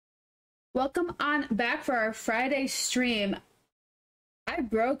Welcome on back for our Friday stream. I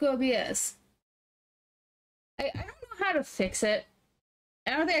broke OBS. I don't know how to fix it.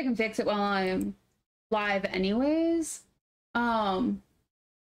 I don't think I can fix it while I'm live anyways. But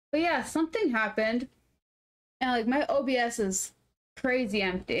yeah, something happened. And like my OBS is crazy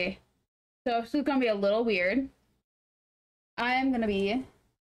empty. So this is gonna be a little weird. I'm gonna be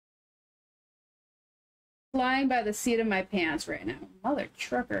flying by the seat of my pants right now. Mother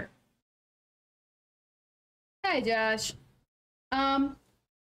trucker. Hi, Josh.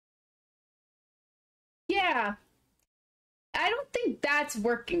 Yeah. I don't think that's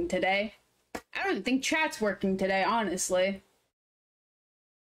working today. I don't think chat's working today, honestly.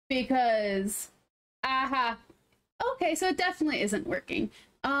 Because, okay, so it definitely isn't working.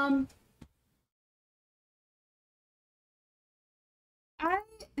 I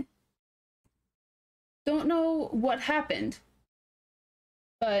don't know what happened,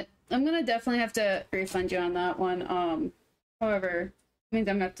 but I'm gonna definitely have to refund you on that one. However, it means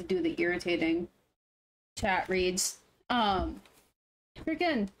I'm gonna have to do the irritating chat reads.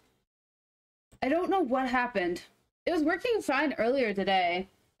 Freaking, I don't know what happened. It was working fine earlier today,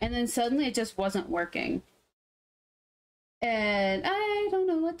 and then suddenly it just wasn't working. And I don't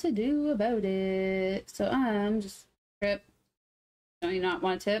know what to do about it. So I'm just trip. Don't you not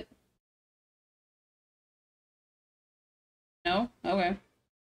want a tip? No? Okay.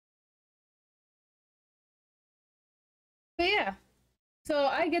 But yeah. So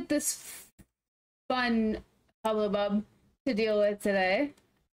I get this fun hubbub to deal with today.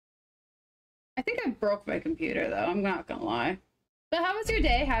 I think I broke my computer though, I'm not gonna lie. But how was your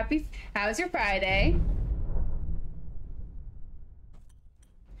day? How was your Friday?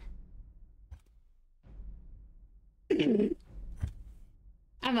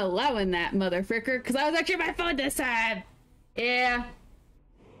 I'm allowing that, mother fricker, because I was actually on my phone this time. Yeah.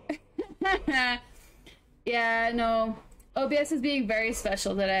 Yeah, no. OBS is being very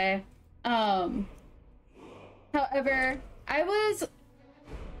special today. However, I was...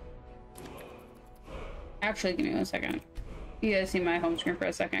 Actually, give me 1 second. You guys see my home screen for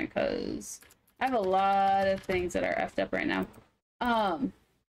a second, because I have a lot of things that are effed up right now.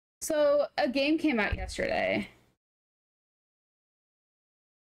 So a game came out yesterday.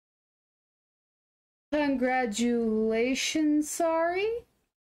 Congratulations, sorry?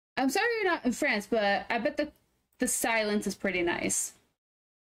 I'm sorry you're not in France, but I bet the silence is pretty nice.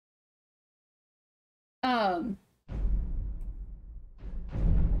 My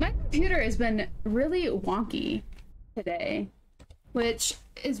computer has been really wonky today, which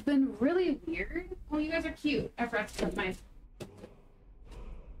has been really weird. Oh, you guys are cute. I forgot to put my...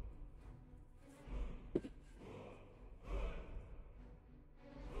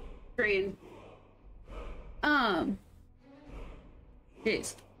 Green.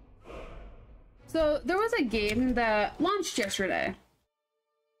 Jeez. So there was a game that launched yesterday.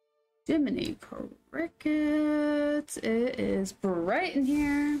 Jiminy crickets. It is bright in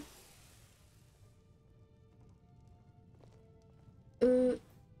here.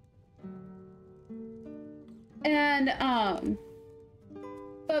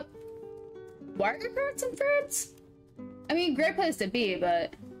 But why are carrots in France? I mean, great place to be,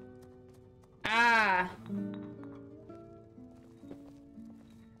 but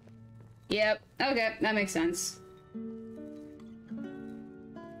yep, okay, that makes sense.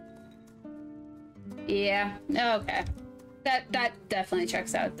 Yeah, okay. That definitely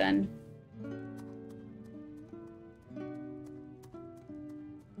checks out then.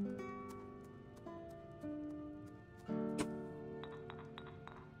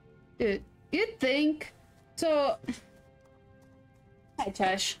 Dude, you'd think. So, hi,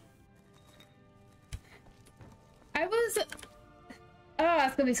 Tesh. I was... Oh,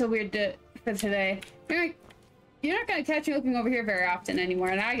 it's gonna be so weird for today. You're not gonna catch me looking over here very often anymore,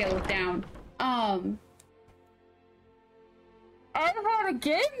 and I gotta look down. I had a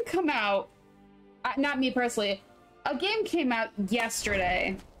game come out. Not me personally. A game came out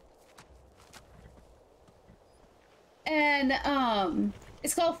yesterday. And,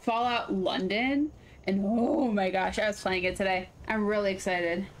 it's called Fallout London. And oh my gosh, I was playing it today. I'm really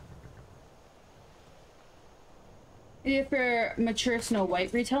excited. Is it for mature Snow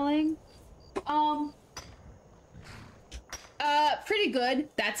White retelling? Pretty good.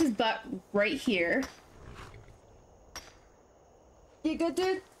 That's his butt right here. You good,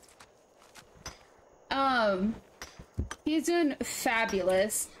 dude? He's doing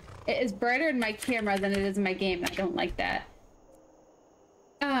fabulous. It is brighter in my camera than it is in my game. I don't like that.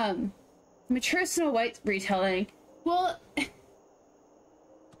 Mature Snow White retelling. Well,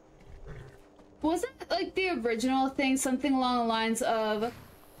 wasn't like the original thing something along the lines of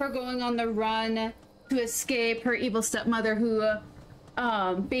her going on the run to escape her evil stepmother who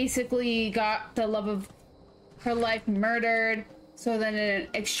basically got the love of her life murdered. So then in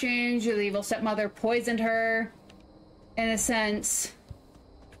exchange, the evil stepmother poisoned her, in a sense,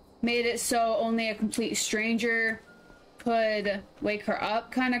 made it so only a complete stranger could wake her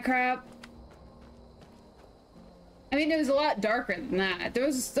up, kind of crap. I mean, it was a lot darker than that. There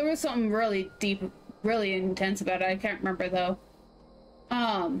was something really deep, really intense about it. I can't remember though.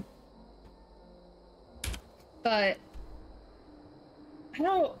 But I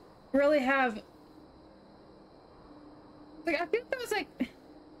don't really have, like, I think there was like,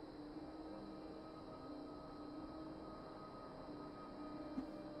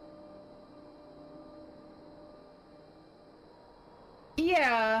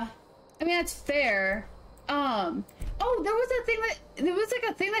 yeah, I mean, that's fair. Oh, there was like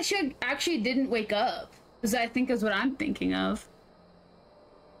a thing that she actually didn't wake up, is I think is what I'm thinking of.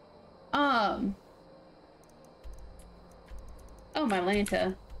 Oh, my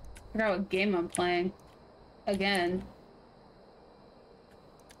Lanta. I forgot what game I'm playing. Again.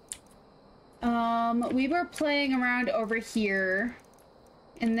 We were playing around over here.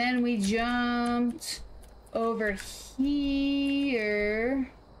 And then we jumped over here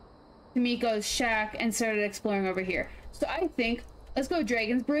to Miko's shack and started exploring over here. So I think, let's go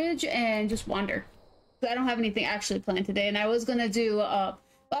Dragon's Bridge and just wander. I don't have anything actually planned today, and I was gonna do, I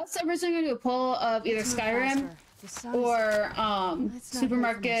was originally gonna do a poll of either Skyrim or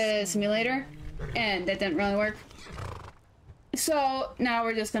Supermarket Simulator, and that didn't really work. So now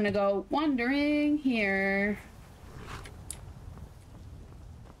we're just gonna go wandering here.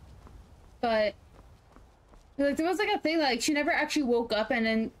 But like there was like a thing like she never actually woke up, and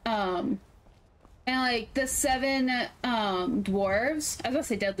then and like the 7 dwarves, I was gonna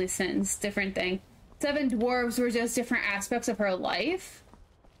say deadly sins, different thing. 7 dwarves were just different aspects of her life,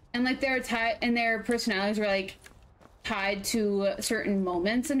 and like they're tied, and their personalities were like tied to certain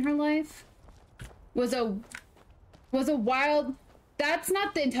moments in her life. Was a wild. That's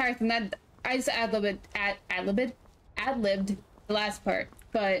not the entire thing. That I just ad-libbed the last part,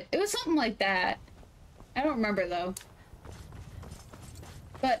 but it was something like that. I don't remember though.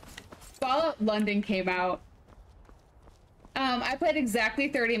 But Fallout London came out. I played exactly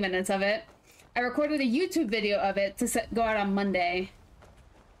 30 minutes of it. I recorded a YouTube video of it to go out on Monday.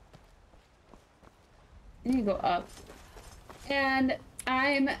 I need to go up. And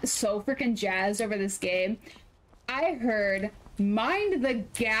I'm so freaking jazzed over this game. I heard Mind the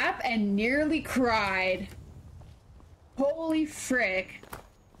Gap and nearly cried. Holy frick.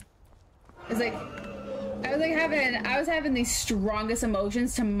 It's like I was having the strongest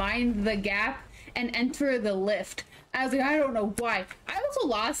emotions to Mind the Gap and Enter the Lift. I was like, I don't know why. I also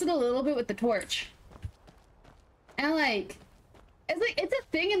lost it a little bit with the torch. And like, it's a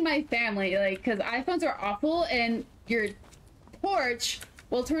thing in my family, like, because iPhones are awful and your torch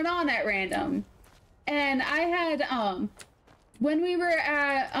will turn on at random. And I had, when we were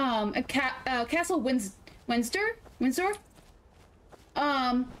at, Castle Windsor? When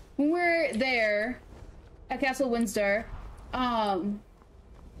we were there at Castle Windsor, probably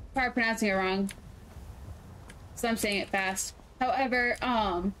pronouncing it wrong, so I'm saying it fast. However,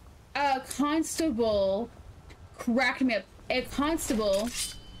 a constable cracked me up. A constable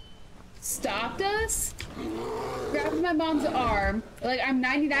stopped us, grabbed my mom's arm. Like, I'm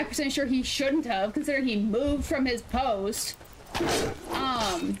 99% sure he shouldn't have, considering he moved from his post.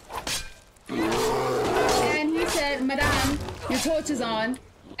 And he said, "Madame, your torch is on,"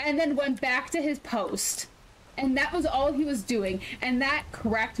 and then went back to his post. And that was all he was doing. And that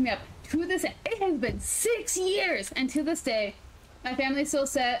cracked me up. To this day, it has been 6 years, and to this day, my family still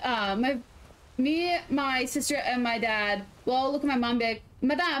said, me, my sister, and my dad will all look at my mom and be like,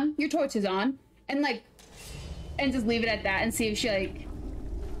 "Madame, your torch is on," and like, and just leave it at that and see if she like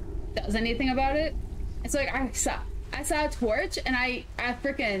does anything about it. And so like I saw a torch, and I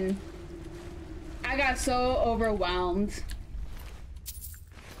got so overwhelmed.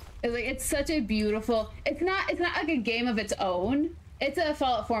 It's like, it's such a beautiful. It's not like a game of its own. It's a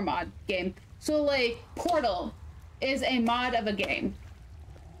Fallout 4 mod game. So like Portal is a mod of a game,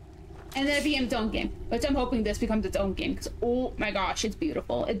 and then it became its own game, which I'm hoping this becomes its own game, because oh my gosh, it's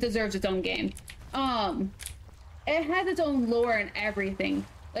beautiful. It deserves its own game. It has its own lore and everything.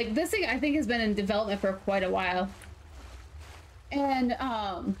 Like, this thing I think has been in development for quite a while, and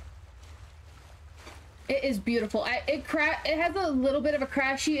it is beautiful. It has a little bit of a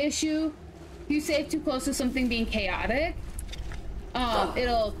crashy issue. If you save too close to something being chaotic,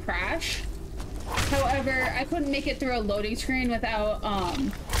 it'll crash. However, I couldn't make it through a loading screen without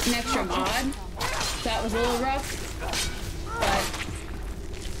an extra mod. So that was a little rough. But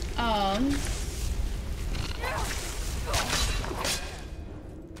I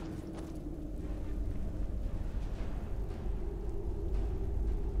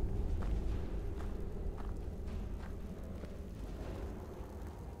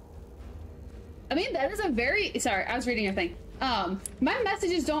mean, that is a very, sorry, I was reading a thing. My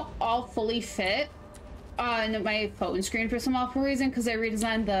messages don't all fully fit on my phone screen for some awful reason because I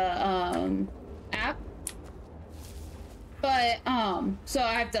redesigned the app. But so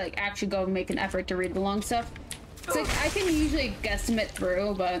I have to like actually go and make an effort to read the long stuff. It's like I can usually guesstimate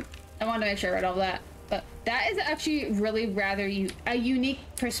through, but I want to make sure I read all that. But that is actually really rather a unique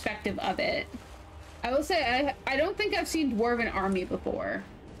perspective of it. I will say I don't think I've seen Dwarven Army before.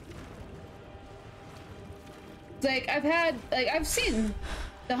 Like I've seen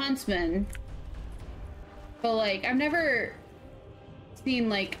the Huntsman, but like I've never seen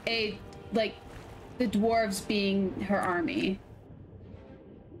like the dwarves being her army.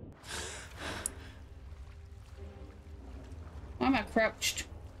 Why am I crouched?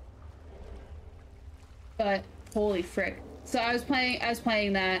 But holy frick. So I was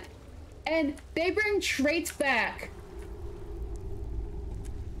playing that, and they bring traits back.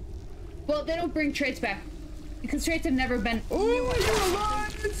 Well, they don't bring traits back. Because traits have never been. Oh,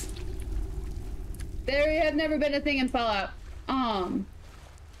 they have never been a thing in Fallout.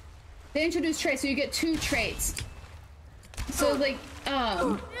 They introduced traits, so you get 2 traits. So like,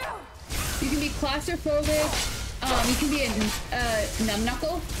 you can be claustrophobic. You can be a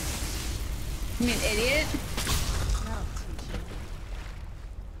numbknuckle. You can be an idiot.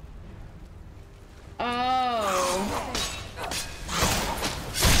 Oh.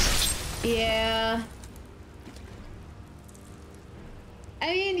 Yeah.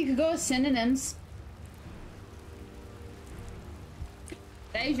 I mean, you could go with synonyms.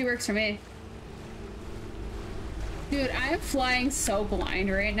 That usually works for me. Dude, I'm flying so blind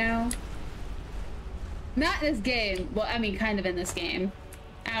right now. Not in this game. Well, I mean, kind of in this game.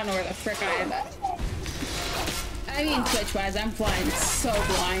 I don't know where the frick I am, but... I mean, Twitch-wise, I'm flying so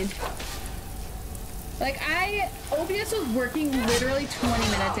blind. Like, OBS was working literally 20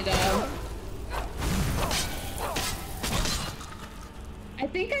 minutes ago. I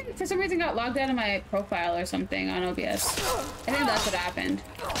think I, for some reason, got logged out of my profile or something on OBS. I think that's what happened.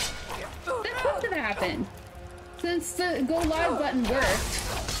 That's what happened. Since the go live button worked,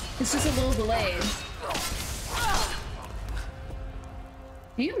 it's just a little delayed.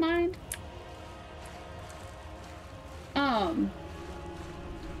 Do you mind?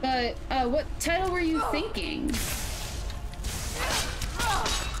 But, what title were you thinking?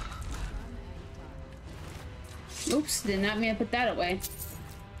 Oops, did not mean to put that away.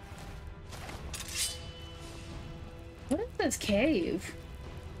 What is this cave?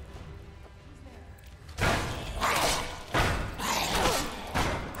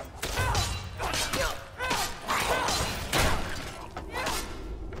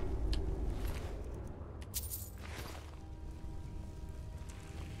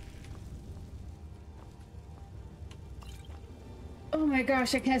 Oh my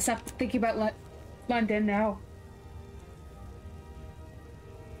gosh, I can't stop thinking about London now.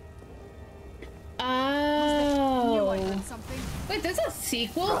 Oh. Wait, there's a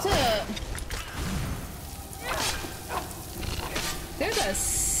sequel to... There's a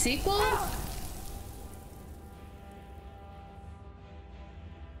sequel?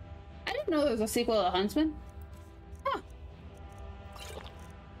 I didn't know there was a sequel to Huntsman. Huh.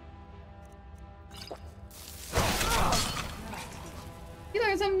 You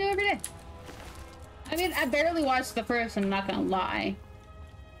learn something new every day. I mean, I barely watched the first, I'm not gonna lie.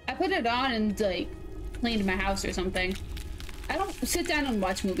 I put it on and, like, cleaned my house or something. I don't sit down and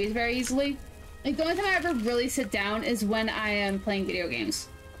watch movies very easily. Like, the only time I ever really sit down is when I am playing video games.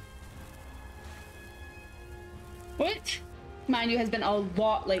 Which, mind you, has been a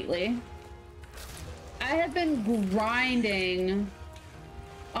lot lately. I have been grinding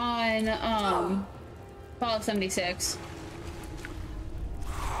on, Fallout 76.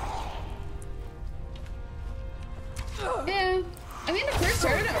 Yeah. I mean, the first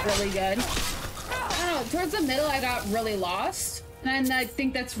started out really good. I don't know, towards the middle I got really lost. And I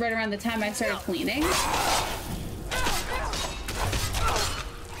think that's right around the time I started cleaning.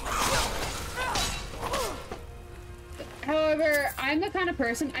 However, I'm the kind of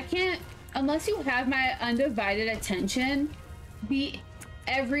person, I can't, unless you have my undivided attention, be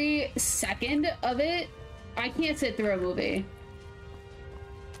every second of it, I can't sit through a movie.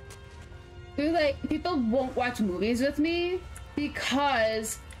 Like, people won't watch movies with me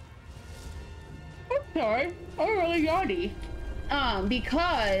because... I'm sorry, I'm really yawny.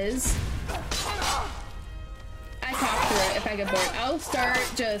 Because I talk through it if I get bored, I'll start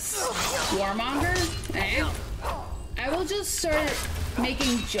just warmonger. I will just start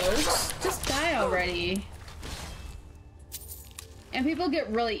making jokes. Just die already. And people get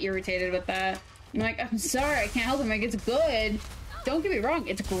really irritated with that. I'm like, I'm sorry, I can't help it. Like, it's good. Don't get me wrong,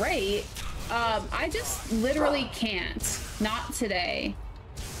 it's great. I just literally can't. Not today.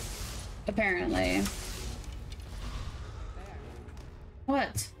 Apparently.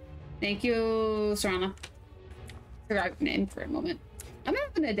 What? Thank you, Serana. Forgot your name for a moment. I'm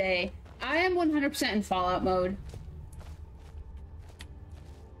having a day. I am 100% in Fallout mode.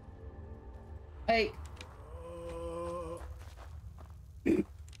 Like, you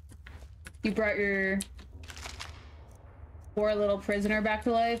brought your poor little prisoner back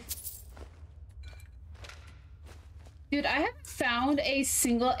to life. Dude, I haven't found a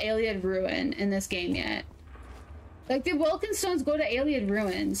single alien ruin in this game yet. Like, the Welkin stones go to alien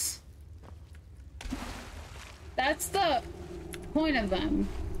ruins. That's the point of them.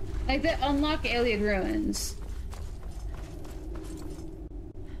 Like, they unlock alien ruins.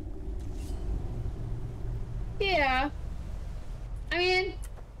 Yeah. I mean,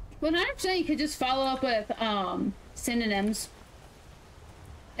 100% you could just follow up with, synonyms.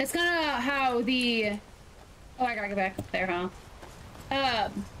 It's kind of how the... Oh, I gotta go back up there, huh?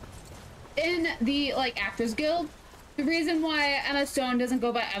 In the, like, Actors Guild, the reason why Emma Stone doesn't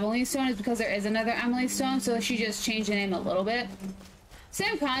go by Emily Stone is because there is another Emily Stone, so she just changed the name a little bit.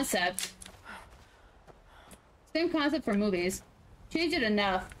 Same concept. Same concept for movies. Change it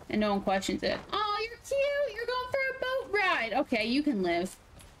enough, and no one questions it. Oh, you're cute! You're going for a boat ride! Okay, you can live.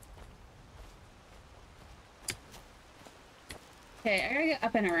 Okay, I gotta get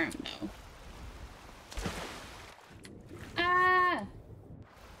up and around, though. Ah!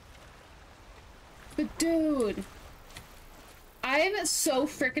 But dude, I'm so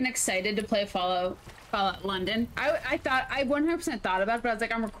freaking excited to play Fallout London. I thought, I 100% thought about it, but I was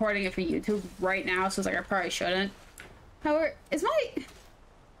like, I'm recording it for YouTube right now, so I was like, I probably shouldn't. However, it's a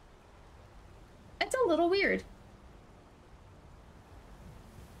little weird.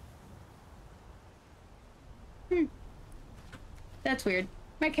 That's weird.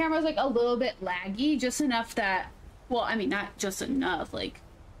 My camera's like a little bit laggy, just enough that, well, I mean, not just enough, like,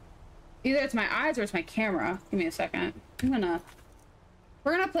 either it's my eyes or it's my camera. Give me a second. We're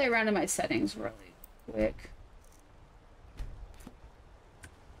gonna play around in my settings really quick.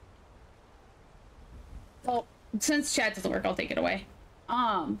 Well, since chat doesn't work, I'll take it away.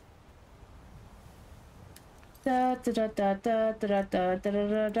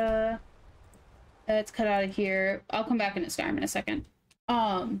 Let's cut out of here. I'll come back into Skyrim in a second.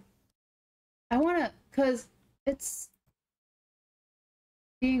 I wanna, cause it's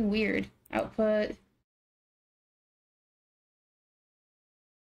being weird. Output.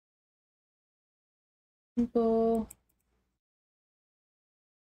 Simple.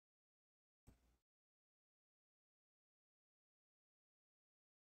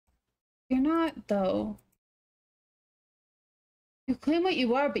 You're not, though. You claim what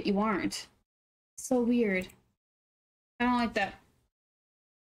you are, but you aren't. So weird. I don't like that.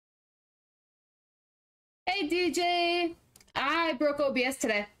 Hey, DJ! I broke OBS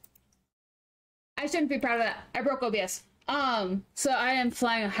today. I shouldn't be proud of that. I broke OBS. So I am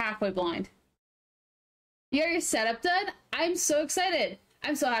flying halfway blind. You got your setup done? I'm so excited.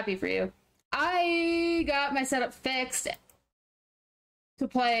 I'm so happy for you. I got my setup fixed to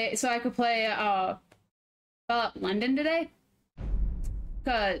play, so I could play Fallout London today.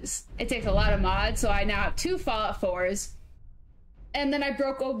 Because it takes a lot of mods, so I now have 2 Fallout 4s. And then I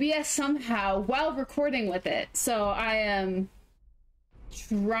broke OBS somehow while recording with it. So I am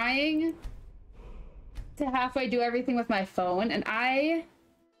trying to halfway do everything with my phone, and I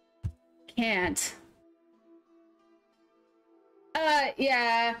can't.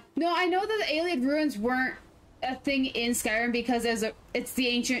 Yeah. No, I know that the alien ruins weren't a thing in Skyrim because it's the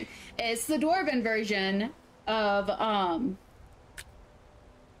Dwarven version of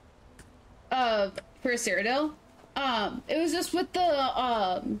First Cyrodiil. It was just with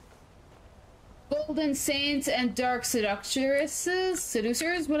the Golden Saints and Dark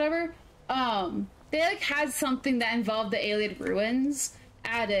Seducers, whatever. They like had something that involved the alien ruins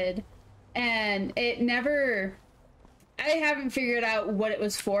added, and it never. I haven't figured out what it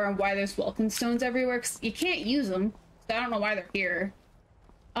was for and why there's Welkin stones everywhere. 'Cause you can't use them, so I don't know why they're here.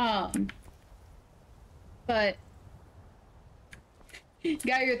 But you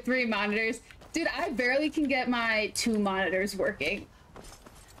got your 3 monitors. Dude, I barely can get my 2 monitors working.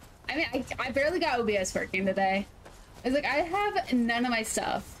 I mean, I barely got OBS working today. It's like, I have none of my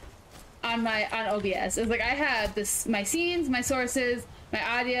stuff on OBS. It's like, I have my scenes, my sources, my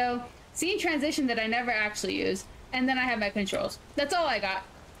audio, scene transition that I never actually use, and then I have my controls. That's all I got.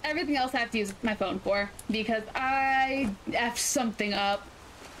 Everything else I have to use my phone for because I effed something up.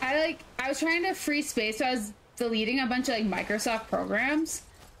 I was trying to free space, so I was deleting a bunch of like Microsoft programs.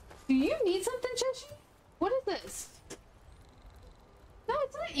 Do you need something, Cheshi? What is this? No,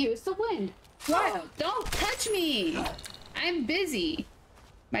 it's not you. It's the wind. Wow! Don't touch me. I'm busy.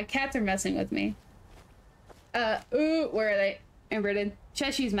 My cats are messing with me. Ooh, where are they? Inverted.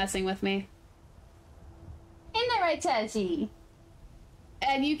 Cheshi's messing with me. Isn't that right, Cheshi?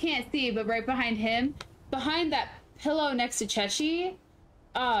 And you can't see, but right behind him, behind that pillow next to Cheshi,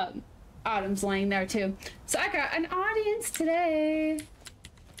 Autumn's laying there too. So I got an audience today.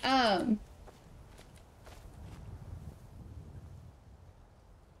 Oh,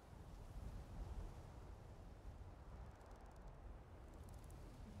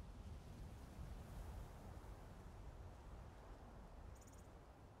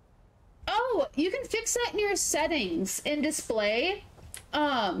 you can fix that in your settings in display.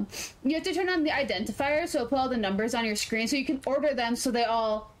 You have to turn on the identifier, so put all the numbers on your screen so you can order them so they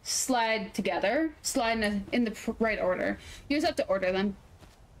all slide together, slide in the right order. You just have to order them.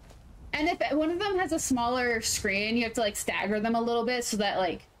 And if one of them has a smaller screen, you have to like stagger them a little bit so that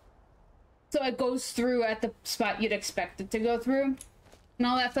like, so it goes through at the spot you'd expect it to go through and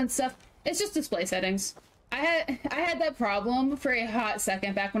all that fun stuff. It's just display settings. I had that problem for a hot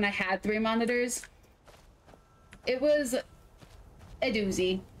second back when I had 3 monitors. It was a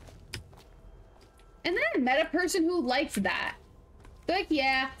doozy. And then I met a person who liked that. They're like,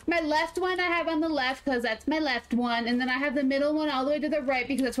 yeah, my left one I have on the left because that's my left one, and then I have the middle one all the way to the right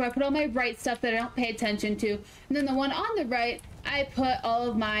because that's where I put all my right stuff that I don't pay attention to, and then the one on the right I put all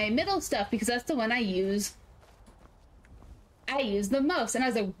of my middle stuff because that's the one I use the most. And I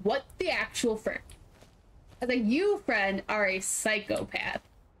was like, what the actual frick? I was like, you, friend, are a psychopath.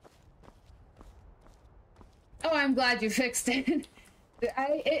 Oh, I'm glad you fixed it.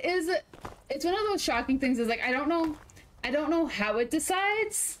 It's one of those shocking things. Is like, I don't know how it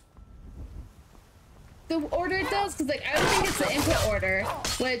decides the order it does, because like I don't think it's the input order,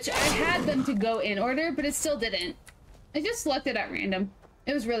 which I had them to go in order, but it still didn't. I just selected at random.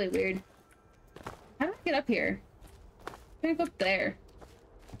 It was really weird. How do I get up here? I'm gonna go up there.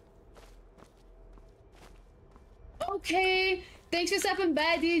 Okay, thanks for stopping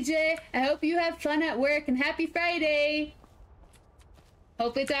by, DJ. I hope you have fun at work and happy Friday.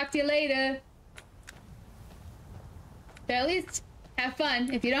 Hopefully talk to you later. But at least have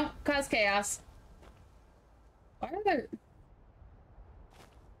fun. If you don't, cause chaos. Why are there...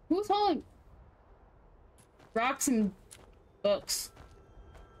 Who's hauling rocks and books?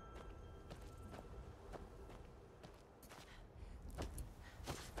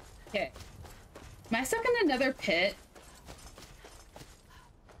 Okay. Am I stuck in another pit?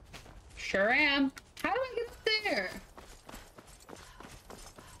 Sure am. How do I get up there?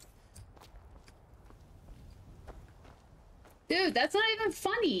 Dude, that's not even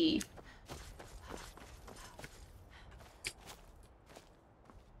funny.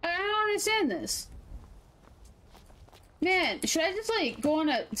 I don't understand this. Man, should I just like go on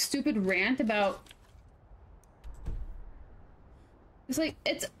a stupid rant about... It's like,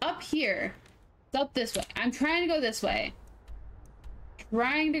 it's up here. It's up this way. I'm trying to go this way.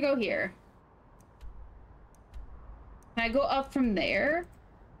 Trying to go here. Can I go up from there?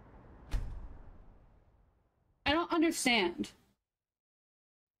 I don't understand.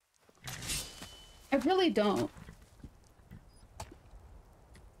 I really don't.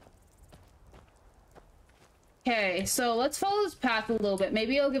 Okay, so let's follow this path a little bit.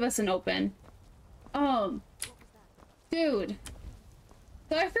 Maybe it'll give us an open. Dude.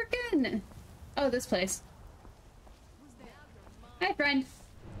 So I freaking... Oh, this place. Hi, friend.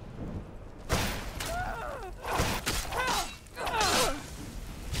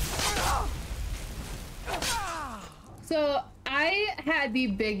 So I had the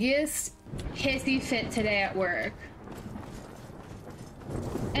biggest hissy fit today at work.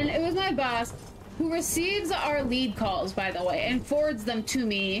 And it was my boss who receives our lead calls, by the way, and forwards them to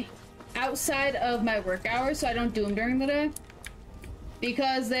me outside of my work hours, so I don't do them during the day.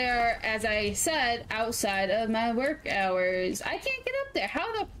 Because they're, as I said, outside of my work hours. I can't get up there.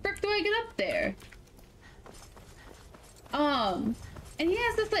 How the frick do I get up there? And he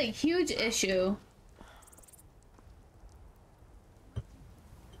has this, like, huge issue.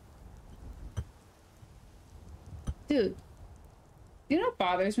 Dude, you know what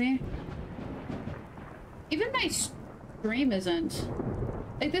bothers me? Even my stream isn't.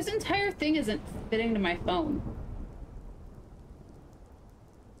 Like, this entire thing isn't fitting to my phone.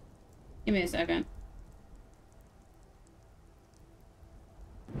 Give me a second.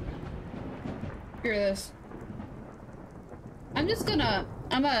 Hear this.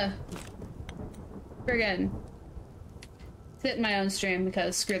 I'm a friggin' sit in my own stream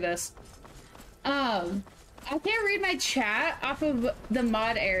because screw this. I can't read my chat off of the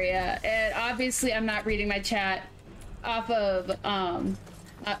mod area, and obviously I'm not reading my chat off of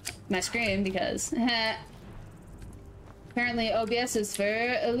my screen because apparently OBS is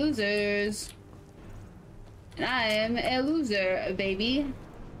for losers, and I am a loser, baby.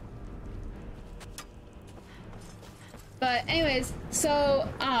 But anyways, so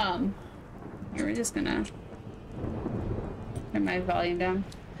we're just gonna turn my volume down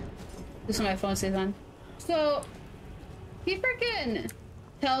just so my phone stays on. So he freaking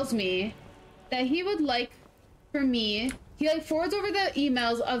tells me that he would like for me, he like forwards over the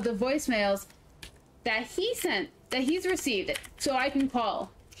emails of the voicemails that he sent, that he's received, so I can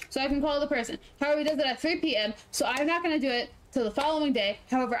call the person. However, he does it at 3 p.m. so I'm not gonna do it till the following day.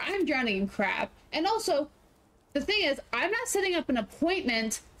 However, I'm drowning in crap. And also the thing is, I'm not setting up an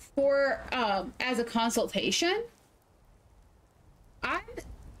appointment for as a consultation. I'm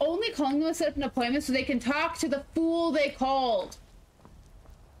only calling them to set up an appointment so they can talk to the fool they called.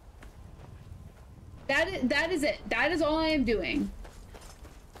 That is it. That is all I am doing.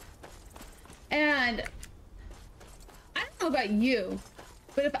 And I don't know about you,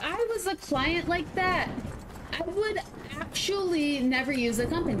 but if I was a client like that, I would actually never use the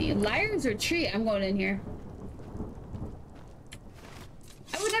company. Liars or treat, I'm going in here.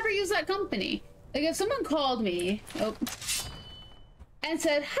 I would never use that company. Like if someone called me, and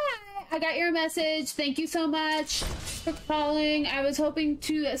said, "Hi, I got your message. Thank you so much for calling. I was hoping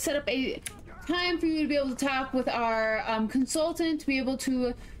to set up a time for you to be able to talk with our consultant, to be able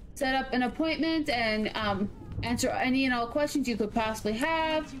to set up an appointment and answer any and all questions you could possibly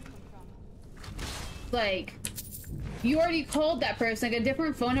have." Like, you already called that person. Like, a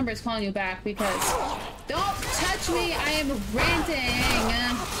different phone number is calling you back because... Don't touch me! I am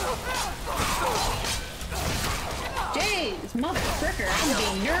ranting! Jeez, motherfucker, I'm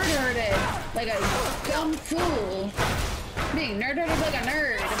being nerd-herded like a dumb fool. I'm being nerd-herded like a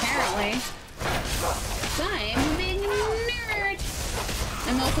nerd, apparently. I'm being nerd!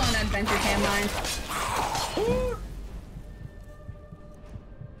 I'm also on Adventure Cam Line.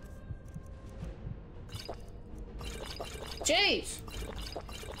 Jeez!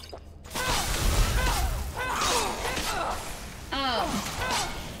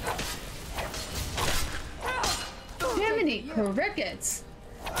 Do you have any crickets?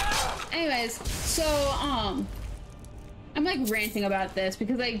 Anyways, so, I'm like ranting about this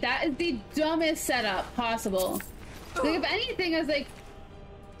because, like, that is the dumbest setup possible. Like, if anything, I was like,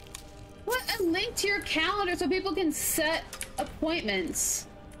 put a link to your calendar so people can set appointments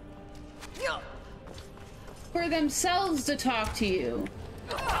for themselves to talk to you.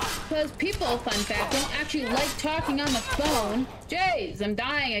 Because people, fun fact, don't actually like talking on the phone. Jeez, I'm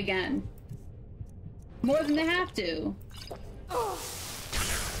dying again. More than they have to.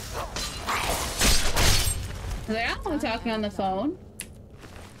 Like, I don't want talking on the phone.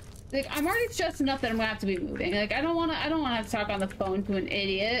 Like, I'm already stressed enough that I'm gonna have to be moving. Like, I don't wanna have to talk on the phone to an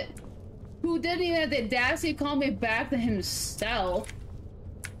idiot who didn't even have the audacity to call me back to himself.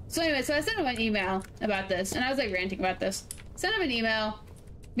 So anyway, so I sent him an email about this, and I was like ranting about this. Sent him an email,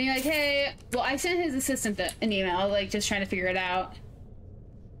 being like, hey, well, I sent his assistant an email, like, just trying to figure it out.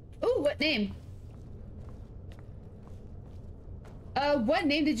 Ooh, what name? What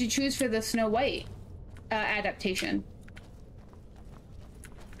name did you choose for the Snow White adaptation?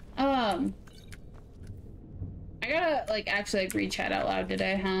 I gotta, like, actually, like, read chat out loud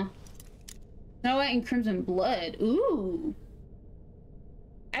today, huh? Snow White and Crimson Blood. Ooh.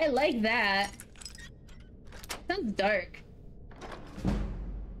 I like that. Sounds dark.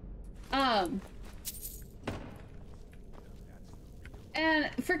 And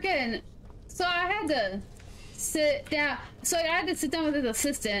freaking, so I had to sit down. So I had to sit down with his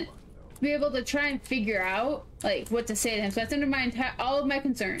assistant to be able to try and figure out like what to say to him. So I sent him all of my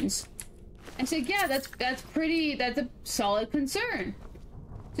concerns. I said, yeah, that's a solid concern.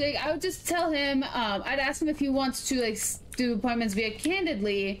 So like, I would just tell him, I'd ask him if he wants to like do appointments via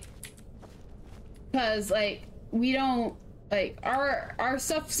Candidly, because like we don't like our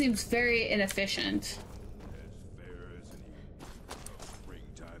stuff seems very inefficient.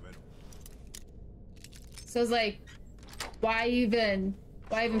 So it's like, why even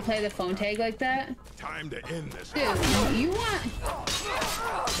play the phone tag like that? Time to end this. Dude,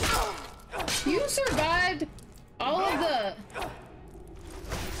 you survived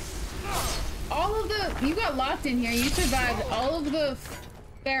you got locked in here, you survived all of the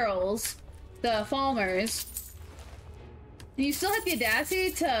ferals, the Falmers, and you still had the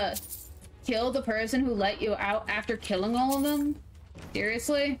audacity to kill the person who let you out after killing all of them?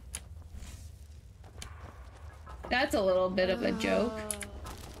 Seriously? That's a little bit of a joke.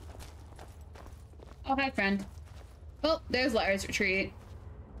 Oh, hi, friend. Oh, there's Larry's retreat.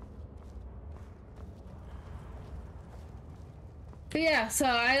 But yeah, so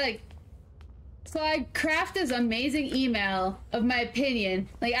I craft this amazing email of my opinion,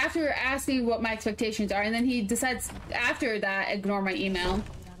 like after asking what my expectations are, and then he decides after that ignore my email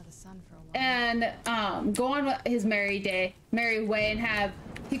and go on with his merry way, and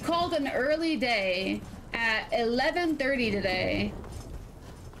he called an early day at 11:30 today.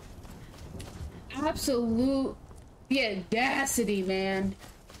 Absolute the audacity, man.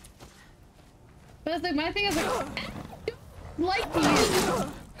 But like my thing is like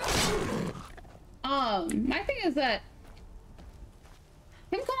you. My thing is that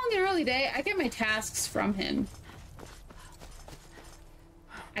him calling an early day, I get my tasks from him.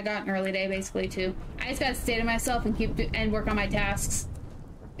 I got an early day basically too. I just gotta stay to myself and work on my tasks.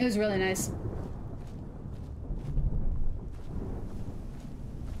 It was really nice.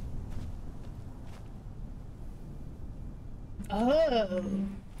 Oh.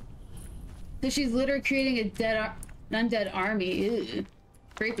 So she's literally creating an undead army. Ew.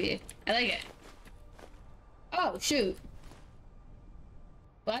 Creepy. I like it. Oh, shoot.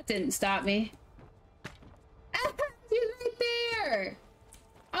 Well, that didn't stop me. Ah, she's right there!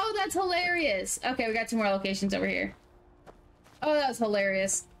 Oh, that's hilarious. Okay, we got 2 more locations over here. Oh, that was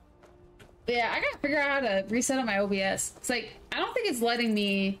hilarious. But yeah, I gotta figure out how to reset on my OBS. It's like, I don't think it's letting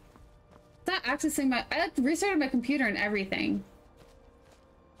me... It's not accessing my... I like restarted my computer and everything.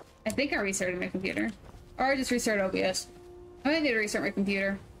 I think I restarted my computer. Or I just restarted OBS. I might need to restart my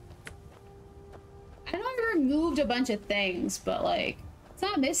computer. I know I removed a bunch of things, but like, it's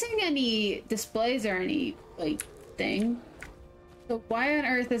not missing any displays or any like thing. So why on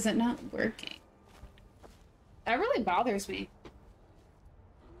earth is it not working? That really bothers me.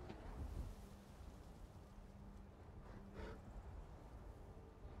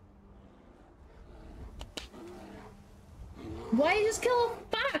 Why you just kill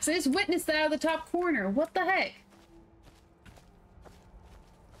a fox? I just witnessed that out of the top corner. What the heck?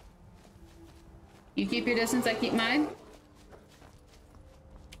 You keep your distance, I keep mine.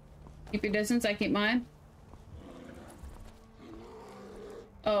 Keep your distance, I keep mine.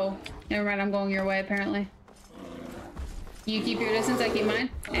 Oh, never mind, I'm going your way apparently. You keep your distance, I keep mine.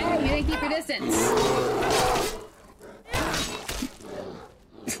 Hey, you didn't keep your distance.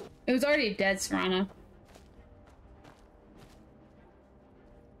 It was already dead, Serrano.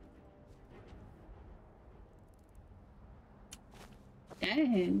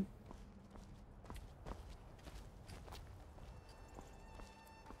 Dang.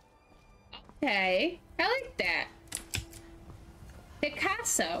 Okay, I like that.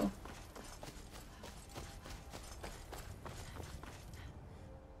 Picasso.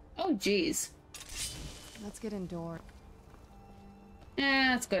 Oh, geez. Let's get indoors.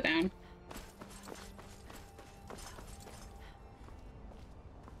 Let's go down.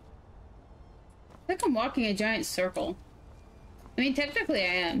 I think I'm walking a giant circle. I mean, technically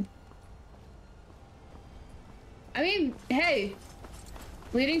I am. I mean, hey,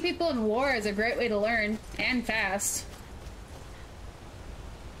 leading people in war is a great way to learn, and fast.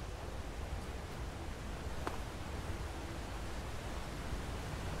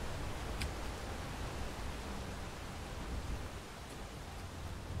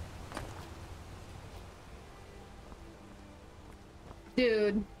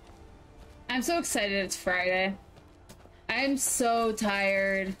 Dude, I'm so excited it's Friday. I'm so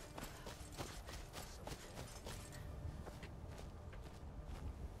tired.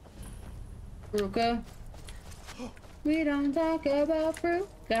 Ruka. We don't talk about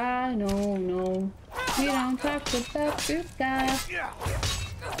Ruka, no, no. We don't talk about Ruka.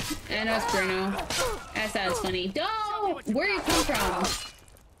 I know it's Bruno. That sounds funny. Don't! Where do you come from?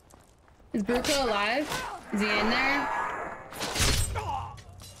 Is Bruka alive? Is he in there?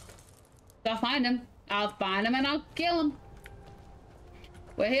 I'll find him. I'll find him and I'll kill him.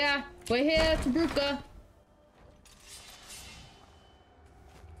 We're here. We're here to Bruka.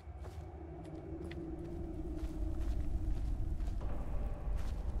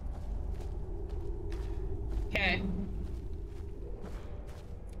 Okay.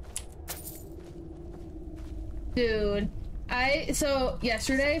 Dude, so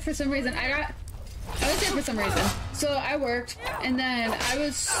yesterday for some reason I was there for some reason. So I worked and then I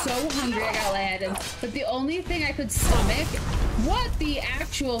was so hungry I got lightheaded. But the only thing I could stomach, what the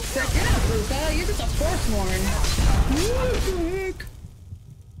actual frick? You're not Bruka, you're just a Forsworn. What the heck?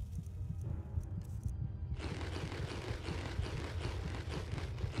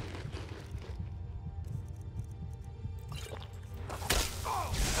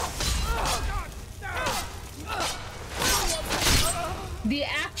 The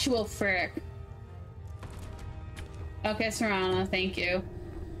actual frick. Okay, Serrano, thank you.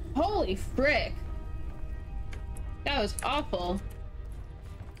 Holy frick. That was awful.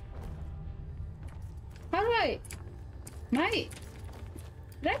 How do I... Did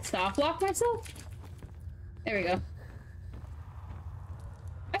I soft lock myself? There we go.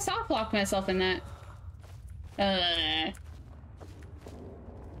 I soft locked myself in that. Eh.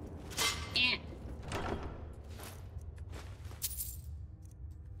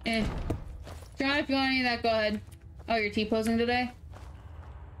 John, if you want any of that, go ahead. Oh, you're T-posing today?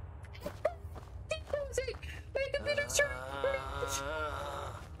 T-posing! My computer's trying to crash!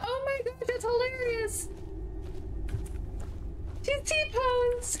 Oh my gosh, that's hilarious! She's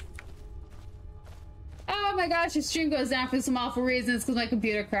T-posed! Oh my gosh, the stream goes down for some awful reasons because my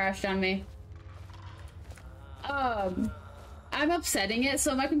computer crashed on me. I'm upsetting it,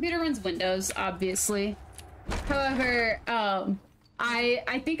 so my computer runs Windows, obviously. However,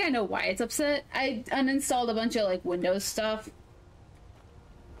 I think I know why it's upset. I uninstalled a bunch of like Windows stuff.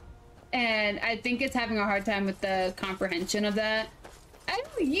 And I think it's having a hard time with the comprehension of that. I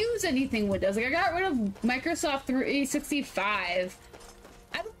don't use anything Windows. Like I got rid of Microsoft 365.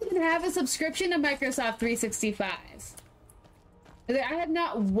 I don't even have a subscription to Microsoft 365. I have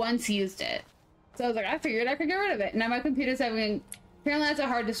not once used it. So I was like, I figured I could get rid of it. Now my computer's having... Apparently that's a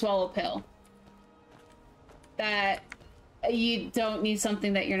hard to swallow pill. That you don't need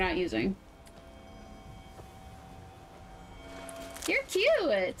something that you're not using. You're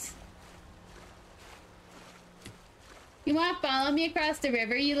cute! You wanna follow me across the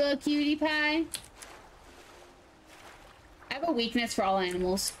river, you little cutie pie? I have a weakness for all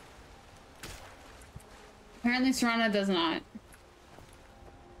animals. Apparently Serrano does not.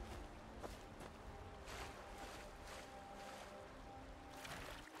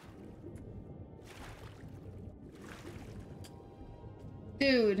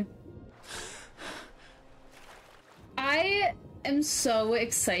 Dude. I am so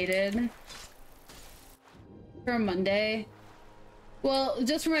excited for Monday. Well,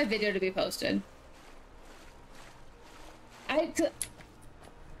 just for my video to be posted. I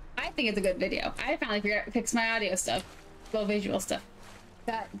think it's a good video. I finally fixed my audio stuff. Well, visual stuff.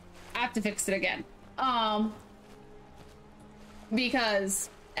 That I have to fix it again.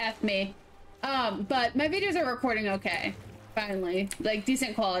 Because F me. But my videos are recording okay. Finally. Like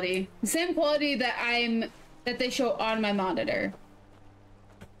decent quality. The same quality that they show on my monitor.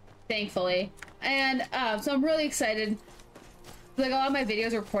 Thankfully. And so I'm really excited. Like a lot of my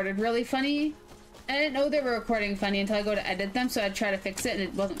videos are recorded really funny. I didn't know they were recording funny until I go to edit them, so I'd try to fix it and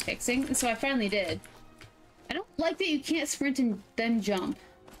it wasn't fixing. And so I finally did. I don't like that you can't sprint and then jump.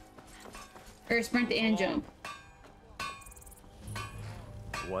 Or sprint and jump.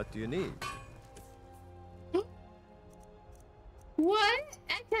 What do you need? What?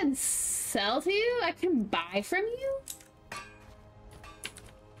 I can sell to you? I can buy from you?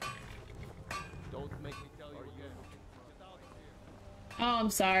 Don't make me tell you again. Oh,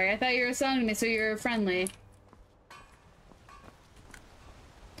 I'm sorry. I thought you were selling to me, so you're friendly.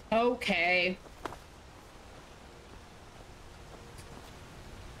 Okay.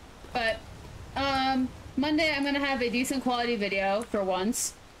 But, Monday I'm gonna have a decent quality video for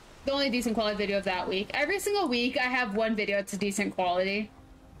once. The only decent quality video of that week. Every single week I have one video that's a decent quality.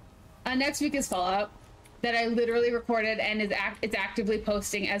 Next week is Fallout that I literally recorded and it's actively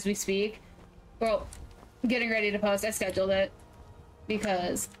posting as we speak. Well, getting ready to post. I scheduled it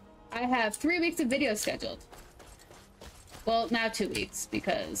because I have 3 weeks of videos scheduled. Well, now 2 weeks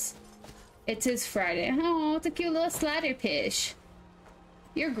because it is Friday. Oh, it's a cute little slider fish.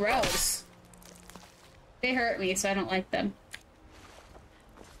 You're gross. They hurt me, so I don't like them.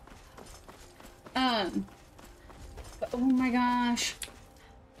 Oh my gosh.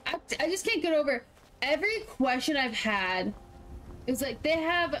 I just can't get over every question I've had. It's like they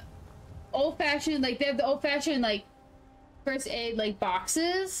have old-fashioned, like they have the old-fashioned like first aid like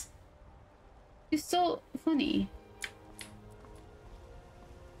boxes. It's so funny.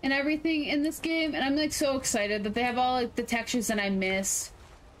 And everything in this game, and I'm like so excited that they have all like the textures that I miss.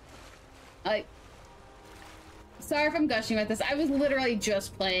 Like, sorry if I'm gushing about this. I was literally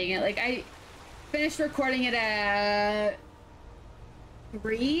just playing it. Like I finished recording it at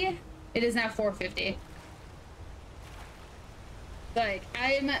 3. It is now 4:50. Like,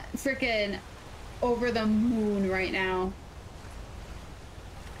 I'm freaking over the moon right now.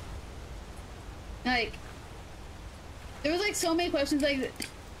 Like, there was like so many questions like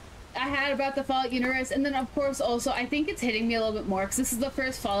I had about the Fallout universe, and then of course also I think it's hitting me a little bit more because this is the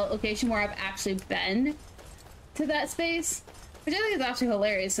first Fallout location where I've actually been to that space, which I think is absolutely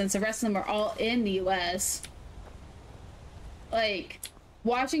hilarious since the rest of them are all in the US. Like,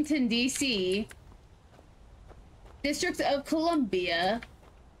 Washington, D.C., District of Columbia,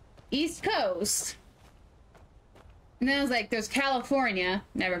 East Coast. And then I was like, there's California.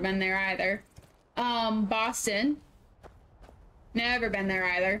 Never been there either. Boston. Never been there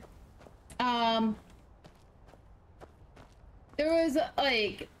either. There was,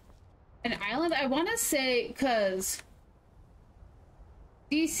 like, an island, I want to say, because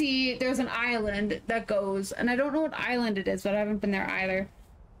DC, there's an island that goes, and I don't know what island it is, but I haven't been there either.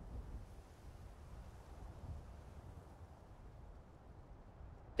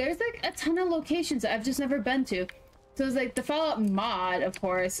 There's, like, a ton of locations that I've just never been to. So it's like, the Fallout mod, of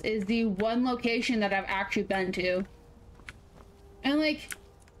course, is the one location that I've actually been to. And, like,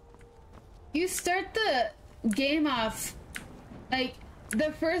 you start the game off, like,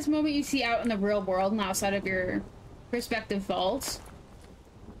 the first moment you see out in the real world and outside of your respective vaults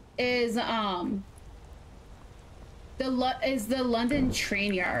is, the London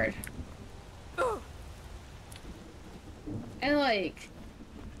train yard. And, like,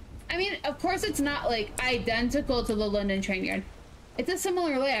 I mean, of course it's not, like, identical to the London train yard. It's a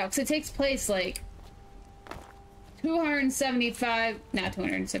similar layout, because it takes place, like,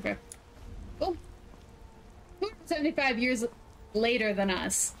 275 years later than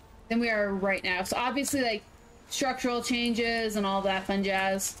us, than we are right now. So obviously, like, structural changes and all that fun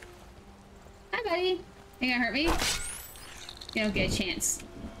jazz. Hi, buddy. You gonna hurt me? You don't get a chance.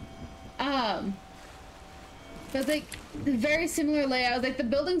 So it's like very similar layout. Like the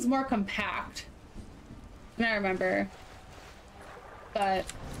building's more compact than I remember, but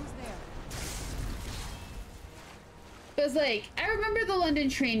it was like I remember the London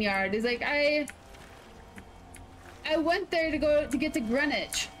train yard. Is like I went there to get to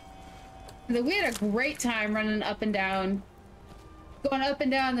Greenwich. Like, we had a great time running up and down, going up and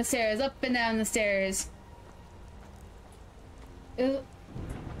down the stairs, up and down the stairs. Oh,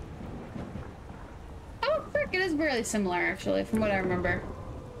 frick, it is really similar, actually, from what I remember.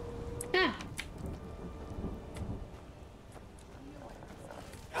 Ah.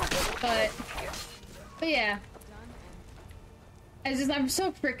 But yeah. I'm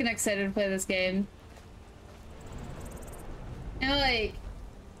so freaking excited to play this game. And, like,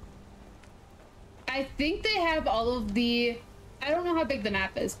 I think they have all of the... I don't know how big the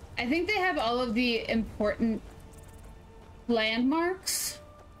map is. I think they have all of the important landmarks.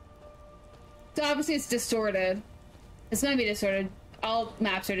 So obviously it's distorted. It's gonna be distorted. All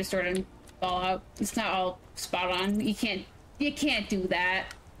maps are distorted in Fallout. It's not all spot on. You can't do that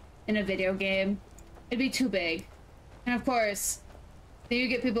in a video game. It'd be too big. And of course, then you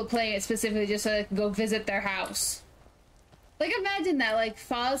get people playing it specifically just so they can go visit their house. Like, imagine that, like,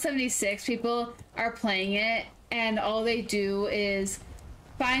 Fallout 76 people are playing it, and all they do is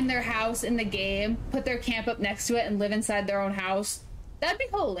find their house in the game, put their camp up next to it, and live inside their own house. That'd be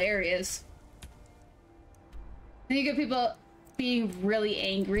hilarious. And you get people being really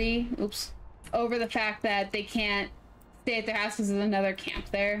angry, oops, over the fact that they can't stay at their house because there's another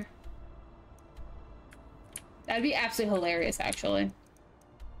camp there. That'd be absolutely hilarious, actually.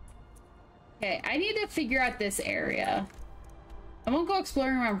 Okay, I need to figure out this area. I won't go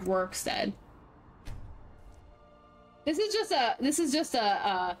exploring around Workstead. This is just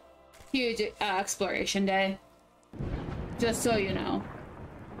a huge exploration day. Just so you know.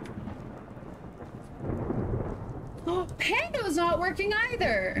 Oh, Pando's not working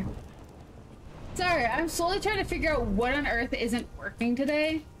either. Sorry, I'm slowly trying to figure out what on earth isn't working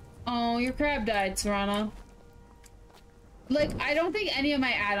today. Oh, your crab died, Serrano. Like, I don't think any of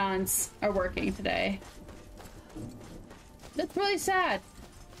my add-ons are working today. That's really sad.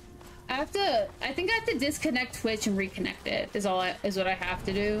 I think I have to disconnect Twitch and reconnect it, is what I have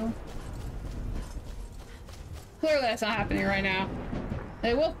to do. Clearly that's not happening right now.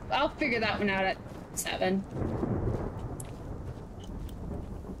 Like, I'll figure that one out at 7.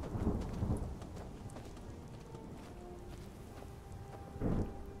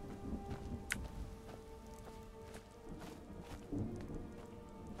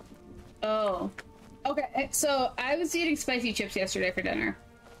 Oh. Okay, so I was eating spicy chips yesterday for dinner.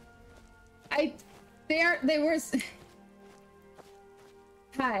 They were...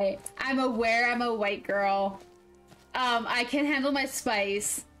 Hi, I'm aware I'm a white girl. I can handle my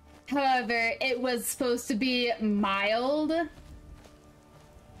spice. However, it was supposed to be mild.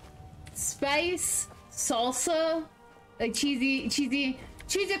 Spice, salsa, like cheesy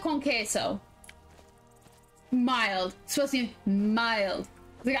con queso. Mild. It's supposed to be mild.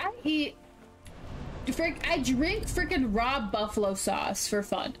 Like, I drink freaking raw buffalo sauce for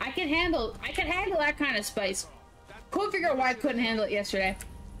fun. I can handle that kind of spice. Couldn't figure out why I couldn't handle it yesterday.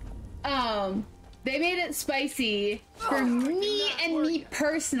 They made it spicy for me and me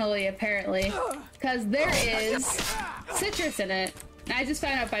personally, apparently, because there is citrus in it. I just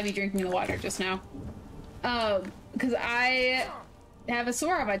found out by me drinking the water just now. Because I have a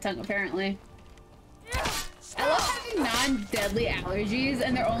sore on my tongue, apparently. I love having non-deadly allergies,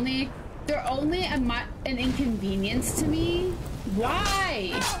 and they're only an inconvenience to me.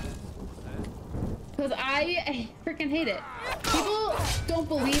 Why? Because I freaking hate it. People don't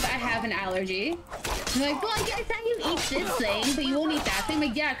believe I have an allergy. They're like, well, I guess you eat this thing, but you won't eat that thing.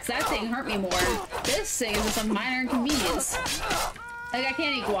 Like, yeah, because that thing hurt me more. This thing is just a minor inconvenience. Like, I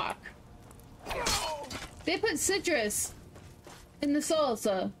can't eat guac. They put citrus in the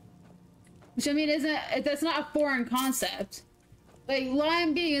salsa. Which, I mean, that's not a foreign concept. Like,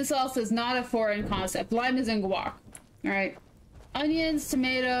 lime being in salsa is not a foreign concept. Lime is in guac. Alright. Onions,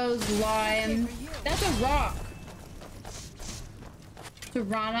 tomatoes, lime. That's a rock.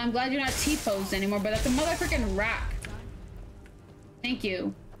 Serrano, I'm glad you're not T-posed anymore, but that's a motherfucking rock. Thank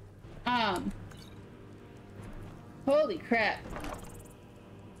you. Holy crap.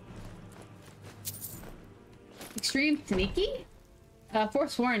 Extreme sneaky?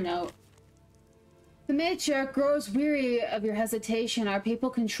 Forsworn note. The matriarch grows weary of your hesitation. Our people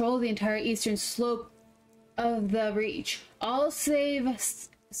control the entire eastern slope of the Reach. All save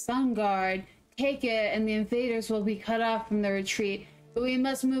Sunguard take it, and the invaders will be cut off from the retreat. But we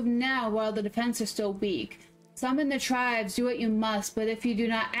must move now while the defense are still weak. Summon the tribes, do what you must, but if you do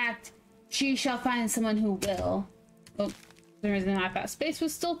not act, she shall find someone who will. Oh, for some reason I thought space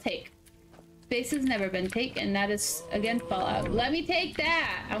was still take. Space has never been taken. That is, again, Fallout. Let me take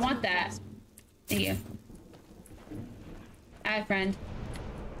that! I want that. Thank you. Hi, friend.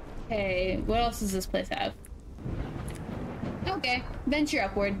 Hey, what else does this place have? Okay, venture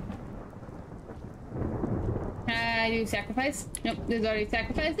upward. Can I do sacrifice? Nope, there's already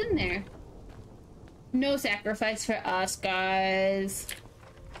sacrifice in there. No sacrifice for us, guys.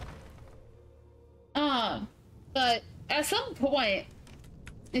 But at some point,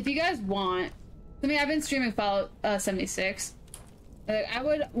 if you guys want, I mean, I've been streaming Fallout 76. I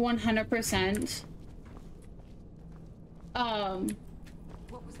would 100%.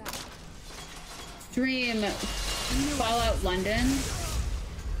 What was that? Stream Fallout London.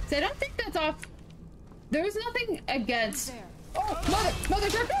 So I don't think that's off. There was nothing against. Oh, mother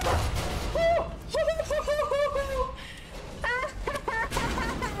trucker! Oh!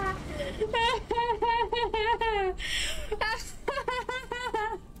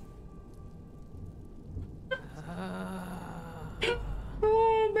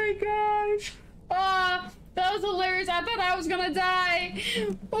 Oh my gosh! That was hilarious. I thought I was gonna die.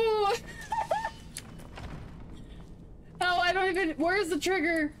 Oh, oh, I don't even. Where's the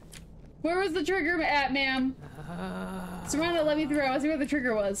trigger? Where was the trigger at, ma'am? Serrano, let me through. I see where the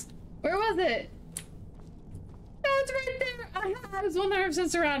trigger was. Where was it? Oh, it's right there. I was 100%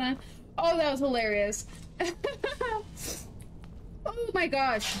 Serrano. Oh, that was hilarious. Oh my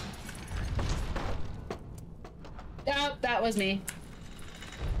gosh. Oh, that was me.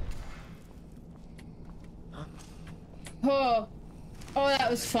 Oh, oh, that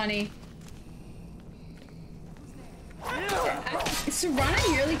was funny. Serrano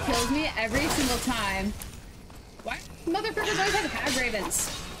nearly kills me every single time. Why? Motherfuckers always have hag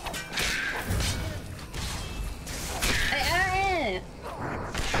ravens.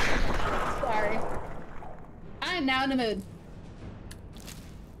 Sorry. I am now in the mood.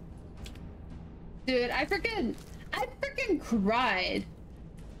 Dude, I freaking cried.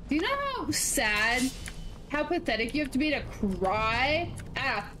 Do you know how sad, how pathetic you have to be to cry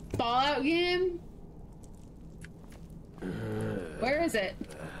at a Fallout game? Where is it?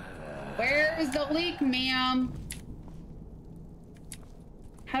 Where is the leak, ma'am?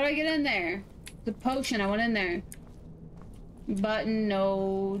 How do I get in there? The potion, I went in there. Button,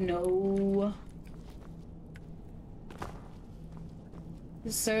 no, no.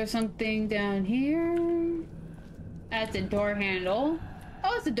 Is there something down here? That's a door handle.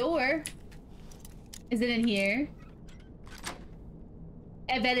 Oh, it's a door. Is it in here?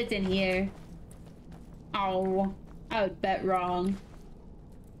 I bet it's in here. Oh, I would bet wrong.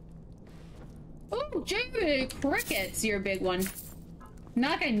 Oh, Jay, crickets, you're a big one.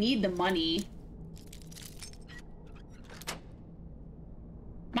 Not like I need the money.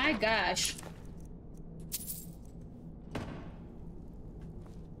 My gosh.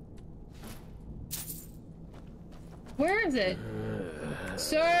 Where is it?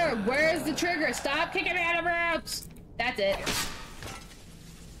 Sir, where's the trigger? Stop kicking me out of routes! That's it.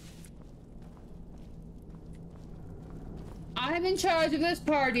 I'm in charge of this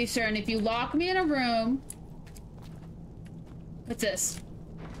party, sir, and if you lock me in a room... What's this?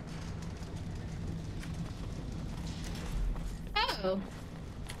 Oh.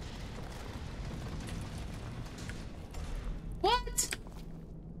 What?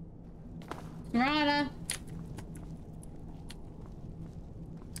 Rana.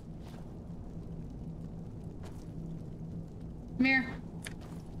 Come here.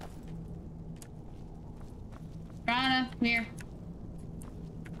 Rana, come here.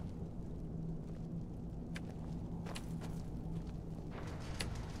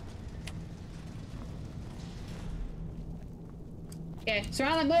 Okay,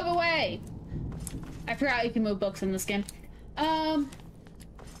 Serana, move away! I forgot you can move books in this game. That's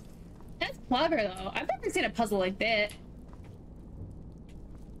clever though. I've never seen a puzzle like that.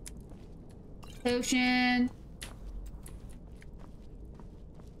 Potion.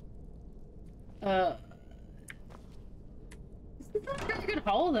 This is not a really good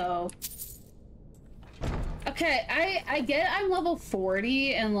haul though. Okay, I get I'm level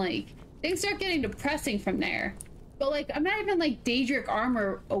 40 and like things start getting depressing from there. But like I'm not even like Daedric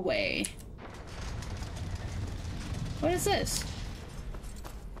armor away. What is this? Is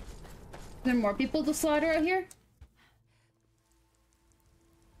there more people to slaughter out here?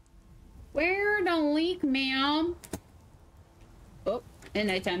 Where the leak, ma'am? Oh, at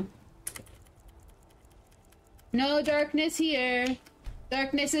nighttime. No darkness here.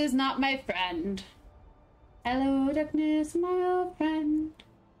 Darkness is not my friend. Hello, darkness, my old friend.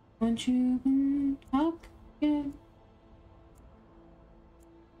 Won't you talk again?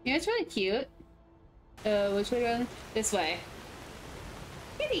 Yeah, it's really cute. Which way go? This way.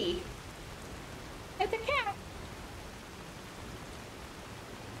 Kitty! It's a cat!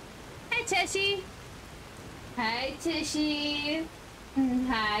 Hi, Tessie! Hi, Tishy!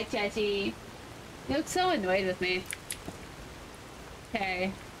 Hi, Tessie! You look so annoyed with me.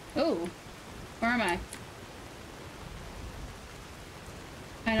 Okay. Ooh. Where am I?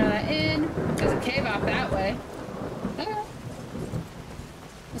 I know that inn. There's a cave off that way. Okay.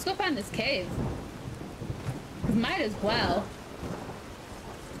 Let's go find this cave. Might as well.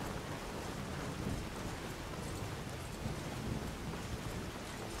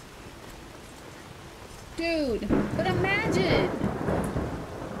 Dude, but imagine,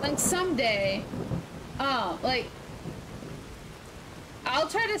 like someday, like, I'll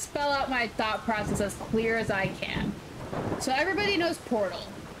try to spell out my thought process as clear as I can. So everybody knows Portal.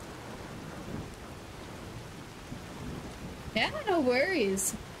 Yeah, no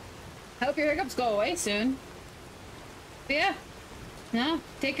worries. I hope your hiccups go away soon. But yeah. No,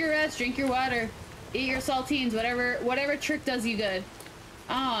 take your rest, drink your water, eat your saltines, whatever trick does you good.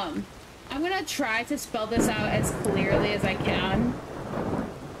 I'm gonna try to spell this out as clearly as I can.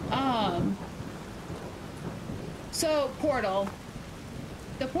 So Portal.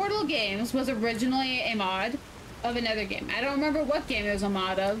 The Portal games was originally a mod of another game. I don't remember what game it was a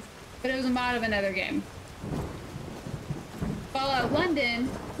mod of, but it was a mod of another game. Fallout London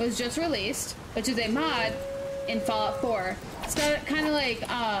was just released, which is a mod in Fallout 4. It's kind of like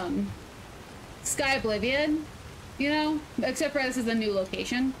Sky Oblivion, you know? Except for this is a new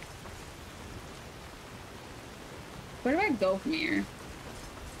location. Where do I go from here?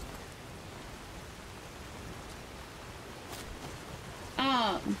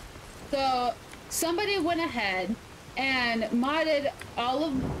 So somebody went ahead and modded all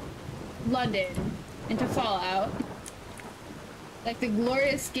of London into Fallout. Like the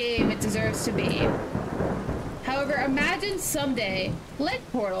glorious game it deserves to be. However, imagine someday, like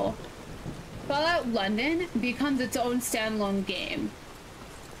Portal, Fallout London becomes its own standalone game.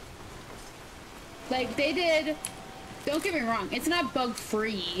 Like they did, don't get me wrong, it's not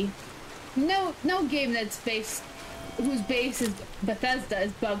bug-free. No game whose base is Bethesda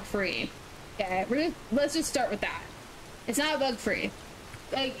is bug-free. Okay, let's just start with that. It's not bug-free.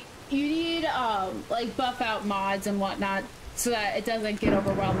 Like, you need, like, buff out mods and whatnot so that it doesn't get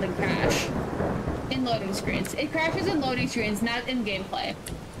overwhelmed and crash in loading screens. It crashes in loading screens, not in gameplay,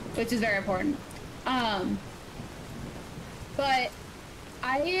 which is very important. But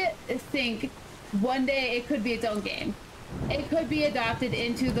I think one day it could be its own game. It could be adopted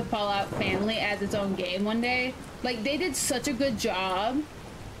into the Fallout family as its own game one day. Like, they did such a good job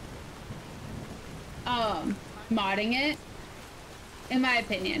modding it, in my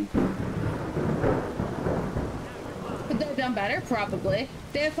opinion. Could they have done better? Probably.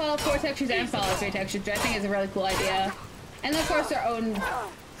 They have Fallout 4 textures and Fallout 3 textures, which I think is a really cool idea. And of course their own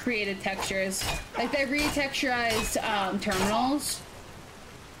created textures. Like, they retexturized terminals.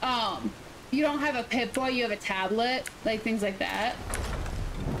 You don't have a Pip-Boy, you have a tablet, like things like that.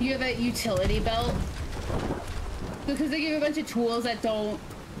 You have a utility belt. Because they give you a bunch of tools that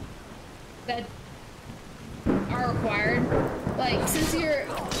are required. Like, since you're,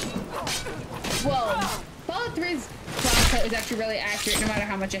 well, Fallout 3's so it was actually really accurate no matter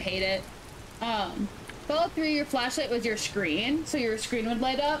how much I hate it. Fallout 3, your flashlight was your screen, so your screen would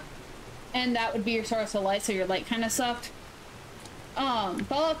light up, and that would be your source of light, so your light kind of sucked.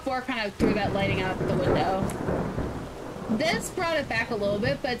 Fallout 4 kind of threw that lighting out the window. This brought it back a little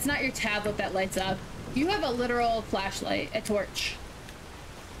bit, but it's not your tablet that lights up. You have a literal flashlight, a torch.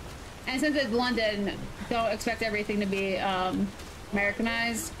 And since it's London, don't expect everything to be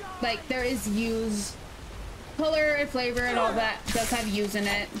Americanized. Like, there is use, color and flavor and all that does have use in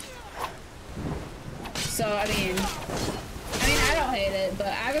it. So, I mean, I don't hate it, but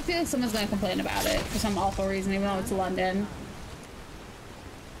I have a feeling someone's gonna complain about it for some awful reason, even though it's London.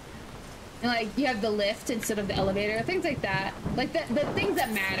 And, like, you have the lift instead of the elevator, things like that. Like, the things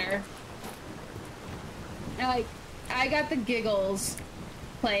that matter. And, like, I got the giggles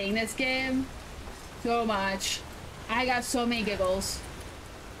playing this game so much. I got so many giggles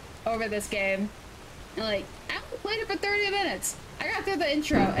over this game. And, like, I only played it for 30 minutes. I got through the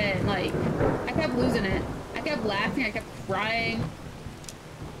intro and, like, I kept losing it. I kept laughing, I kept crying.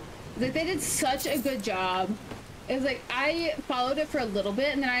 Like, they did such a good job. It was like, I followed it for a little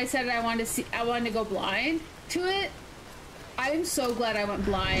bit and then I decided I wanted to go blind to it. I'm so glad I went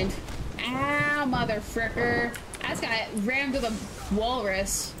blind. Ow, mother fricker. I just got rammed with a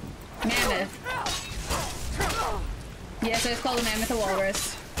walrus. Mammoth. Yes, I just called a mammoth a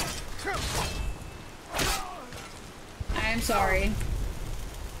walrus. I'm sorry.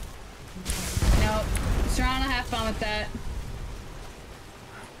 Nope. Serrano, have fun with that.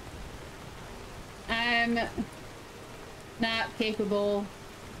 I'm not capable.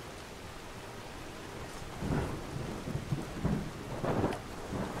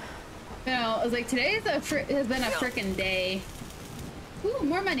 No, I was like, today has been a frickin' day. Ooh,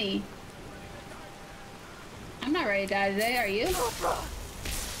 more money. I'm not ready to die today, are you?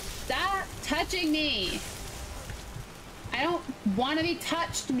 Stop touching me. I don't want to be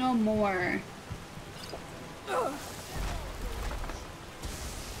touched no more.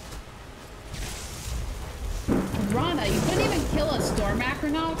 Rana, you couldn't even kill a storm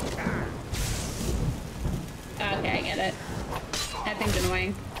acronaut? Okay, I get it. That thing's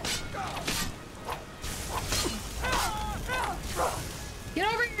annoying.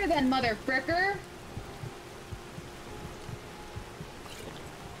 Get over here then, mother fricker!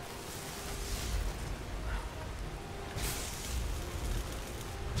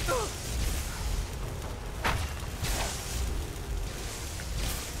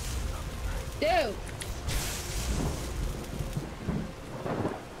 Dude!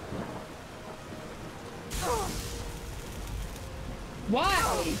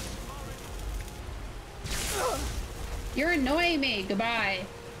 Why? You're annoying me. Goodbye.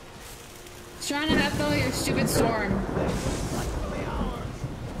 Just trying to have fun with your stupid storm.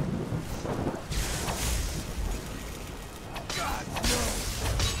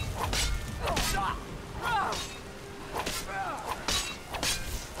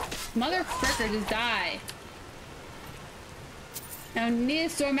 Mother fricker, just die. I don't need a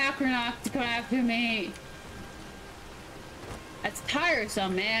storm acronaut to come after me. That's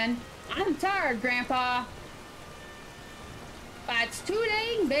tiresome, man. I'm tired, Grandpa. That's too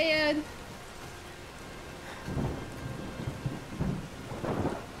dang bad.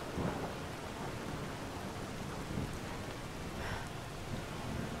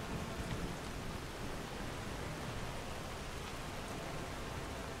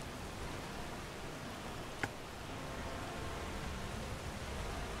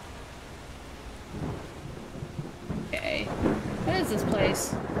 Okay. What is this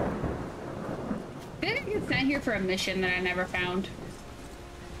place? Did I get sent here for a mission that I never found?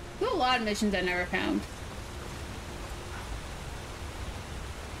 There's a lot of missions I never found.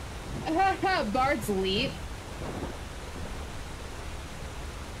 Bard's Leap.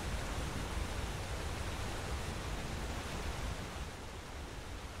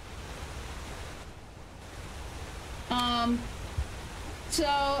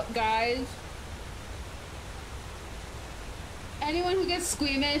 So, guys, anyone who gets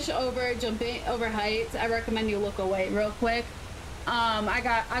squeamish over jumping over heights, I recommend you look away real quick. I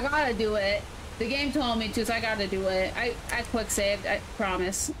gotta do it. The game told me to, so I gotta do it. I quick saved, I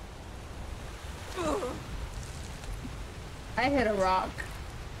promise. I hit a rock.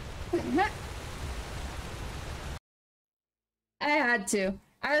 I had to.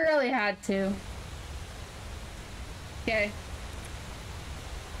 I really had to. Okay.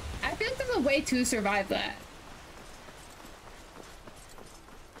 I feel like there's a way to survive that.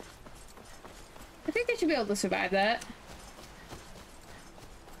 I think I should be able to survive that.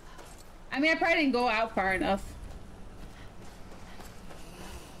 I mean, I probably didn't go out far enough.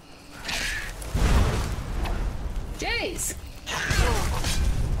 Jeez!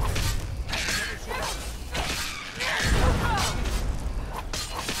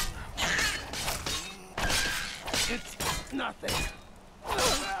 It's nothing.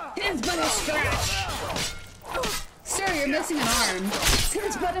 It's but a scratch! Sir, you're missing an arm.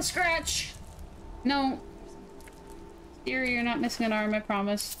 It's but a scratch! No. Siri, you're not missing an arm, I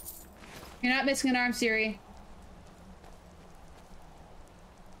promise. You're not missing an arm, Siri.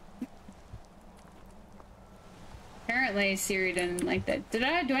 Apparently, Siri didn't like that. Do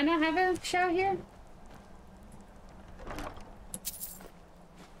I not have a show here?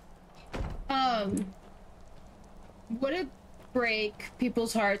 Would it break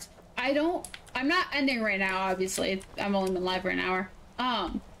people's hearts? I'm not ending right now, obviously. I've only been live for an hour.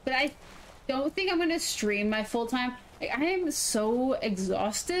 But I don't think I'm gonna stream my full time. Like, I am so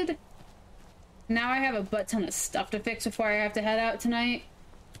exhausted. Now I have a butt ton of stuff to fix before I have to head out tonight.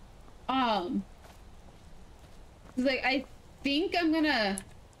 Like, I think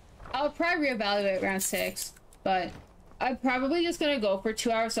I'll probably reevaluate around 6, but I'm probably just gonna go for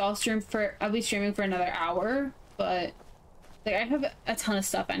 2 hours, so I'll be streaming for another hour, but like, I have a ton of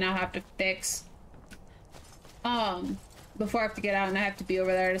stuff I now have to fix. Before I have to get out and I have to be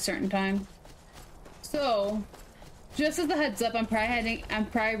over there at a certain time. So, just as a heads up, I'm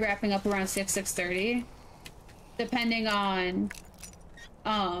probably wrapping up around 6:30. Depending on,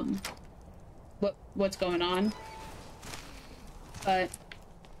 what's going on. But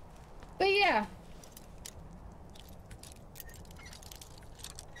yeah.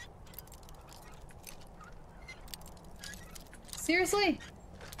 Seriously?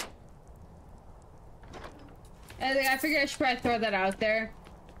 I figured I should probably throw that out there.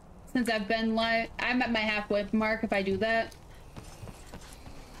 Since I've been live, I'm at my halfway mark if I do that.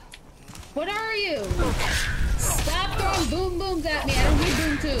 What are you? Stop throwing boom booms at me. I don't need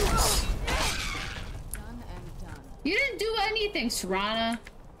boom tubes. Done and done. You didn't do anything, Serana.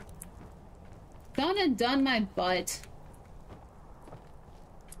 Done and done my butt.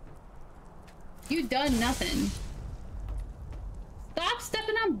 You done nothing. Stop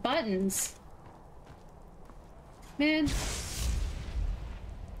stepping on buttons. Man.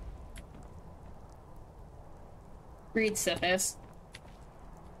 Read Syphis.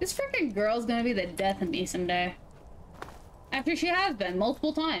 This freaking girl's gonna be the death of me someday. After she has been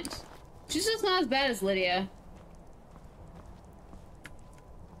multiple times. She's just not as bad as Lydia.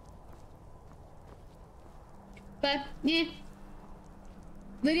 But, yeah.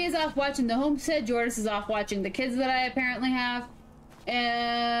 Lydia's off watching the homestead. Jordis is off watching the kids that I apparently have.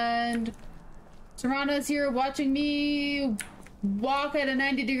 And Serana's here watching me walk at a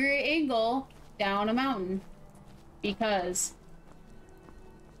 90-degree angle down a mountain. Because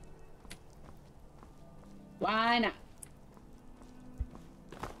why not?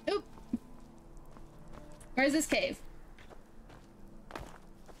 Oop. Where's this cave?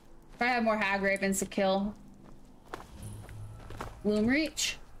 I have more hag ravens to kill.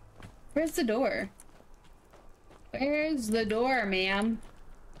 Bloomreach? Where's the door? Where's the door, ma'am?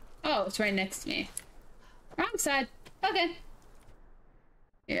 Oh, it's right next to me. Wrong side. Okay.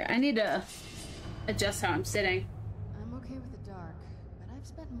 Here, I need to adjust how I'm sitting. I'm okay with the dark, but I've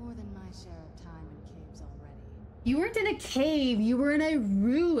spent more than my share of time in caves already. You weren't in a cave, you were in a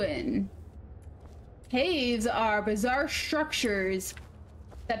ruin. Caves are bizarre structures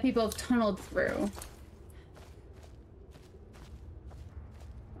that people have tunneled through.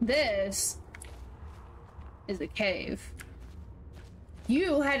 This is a cave.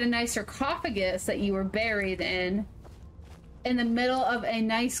 You had a nice sarcophagus that you were buried in the middle of a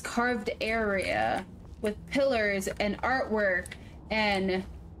nice carved area with pillars and artwork and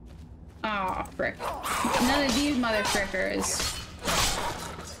frick. None of these mother frickers.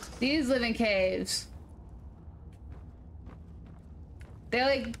 These live in caves. They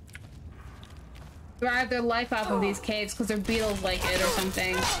like drive their life off of these caves because their beetles like it or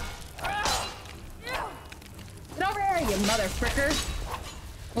something. Get over here, you mother fricker.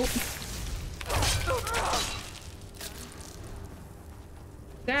 Oh.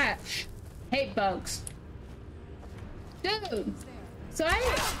 Gosh. Hate bugs. Dude. So I,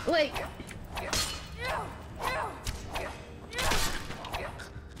 like...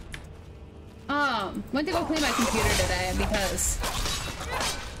 went to go clean my computer today because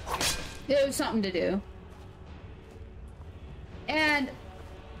it was something to do. And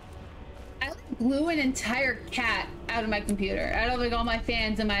I like, blew an entire cat out of my computer, out of like all my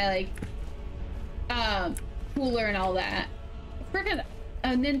fans and my like cooler and all that. Freaking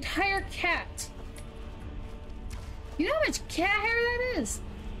an entire cat. You know how much cat hair that is?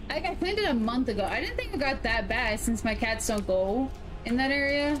 Like, I cleaned it a month ago. I didn't think it got that bad since my cats don't go in that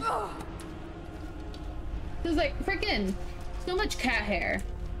area. There's like freaking so much cat hair.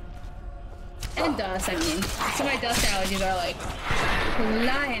 And dust, I mean. So my dust allergies are like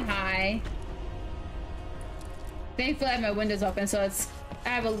flying high. Thankfully I have my windows open, so I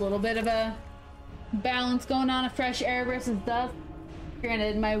have a little bit of a balance going on of fresh air versus dust.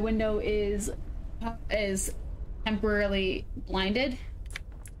 Granted, my window is temporarily blinded.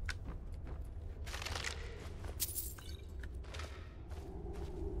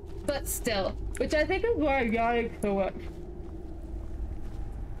 But still, which I think is why I'm yawning so much,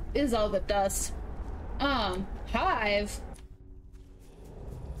 is all the dust. Hive.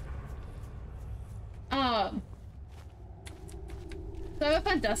 So I have a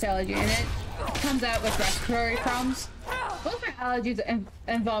fun dust allergy, and it comes out with respiratory problems. Both my allergies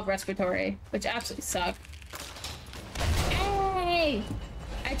involve respiratory, which absolutely suck. Hey!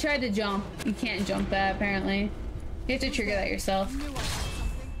 I tried to jump. You can't jump that, apparently. You have to trigger that yourself.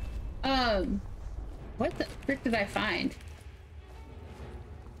 What the frick did I find?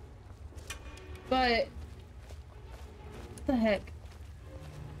 But what the heck?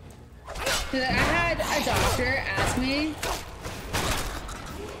 I had a doctor ask me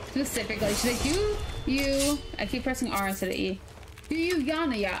specifically, she's like, do you, I keep pressing R instead of E, do you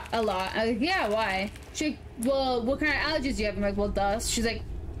yawn a lot? I was like, yeah, why? She's like, well, what kind of allergies do you have? I'm like, well, dust. She's like,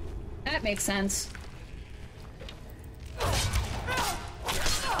 that makes sense.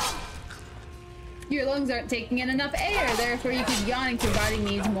 Your lungs aren't taking in enough air, therefore you keep yawning, your body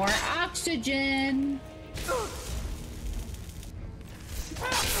needs more oxygen.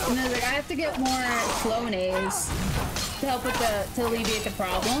 And I was like, I have to get more Flonase to help with to alleviate the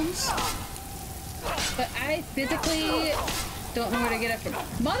problems. But I physically don't know where to get it from.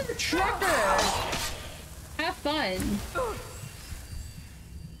 Mother trucker! Have fun.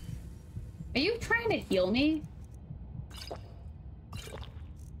 Are you trying to heal me?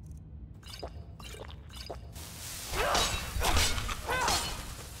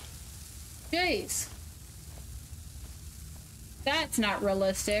 Jeez. That's not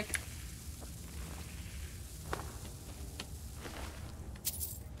realistic.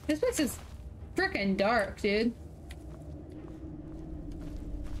 This place is frickin' dark, dude.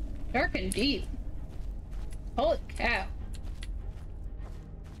 Dark and deep. Holy cow.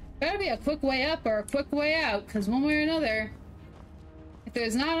 Gotta be a quick way up or a quick way out, because one way or another, if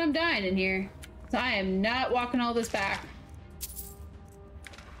there's not, I'm dying in here. So I am not walking all this back.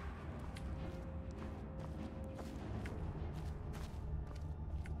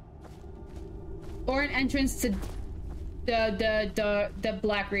 Or an entrance to the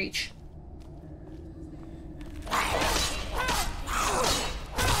Black Reach.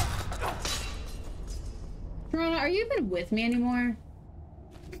 Corona, are you even with me anymore?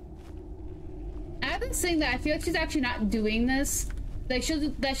 I have this thing that I feel like she's actually not doing this. Like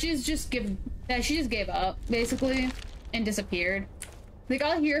she just gave up, basically, and disappeared. Like,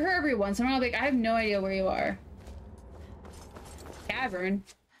 I'll hear her every once in a while, like, I have no idea where you are. Cavern.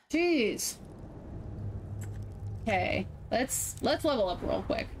 Jeez. Okay, let's level up real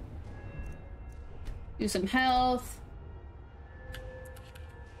quick. Do some health.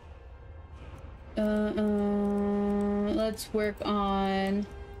 Let's work on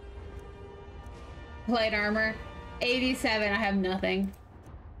light armor. 87, I have nothing.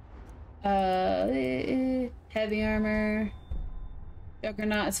 Heavy armor.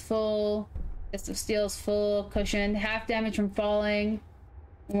 Juggernaut is full. Fist of Steel is full. Cushioned. Half damage from falling.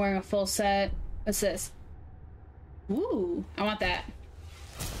 I'm wearing a full set. What's this? Ooh, I want that.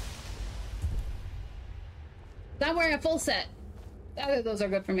 I'm wearing a full set. Either of those are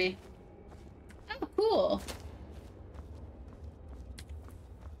good for me. Oh, cool.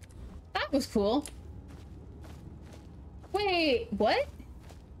 That was cool. Wait, what?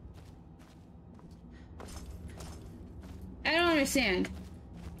 I don't understand.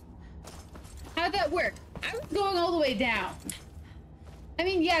 How'd that work? I was going all the way down. I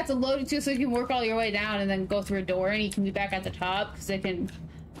mean, yeah, it's a loading too, so you can work all your way down and then go through a door and you can be back at the top because they can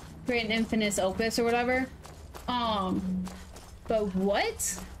create an infinite opus or whatever. But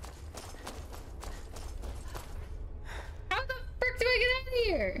what? How the frick do I get out of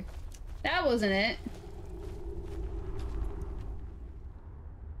here? That wasn't it.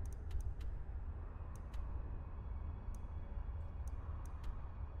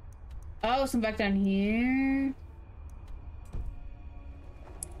 Oh, so I'm back down here.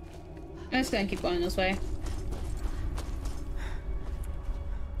 I'm just gonna keep going this way.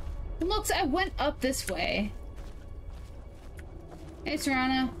 And looks, I went up this way. Hey,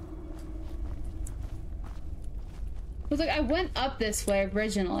 Serana. I was like, I went up this way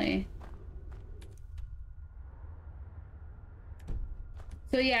originally.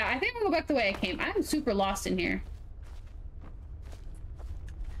 So yeah, I think I'll go back the way I came. I'm super lost in here.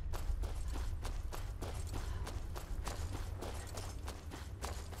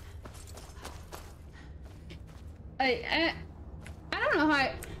 I don't know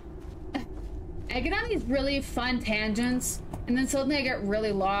how I get on these really fun tangents, and then suddenly I get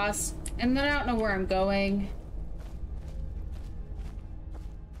really lost, and then I don't know where I'm going.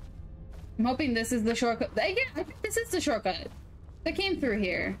 I'm hoping this is the shortcut. Yeah, I think this is the shortcut that came through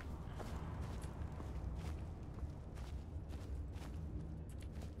here.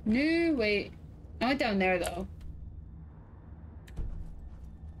 No, wait. I went down there, though.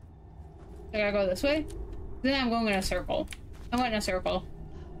 I gotta go this way? Then I'm going in a circle. I went in a circle.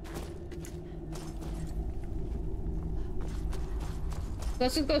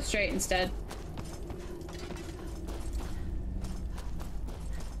 Let's just go straight instead.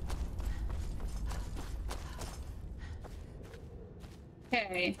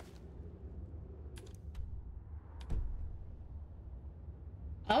 Okay.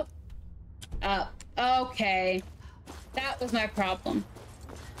 Up. Up. Okay. That was my problem.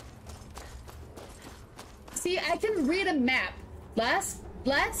 See, I can read a map. Last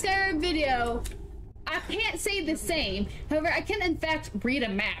Skyrim video, I can't say the same. However, I can in fact read a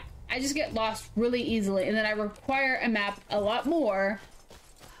map. I just get lost really easily, and then I require a map a lot more.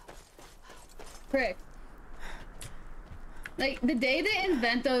 Frick. Like, the day they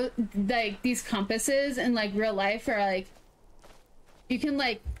invent those, like, these compasses in, like, real life, or, like, you can,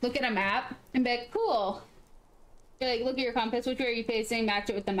 like, look at a map and be like, cool. You're like, look at your compass, which way are you facing,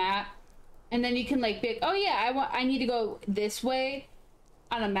 match it with the map. And then you can, like, be like, oh yeah, I need to go this way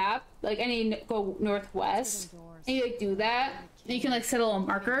on a map. Like, I need to go northwest. And you, like, do that. And you can, like, set a little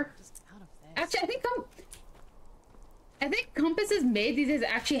marker. Actually, I think compasses made these days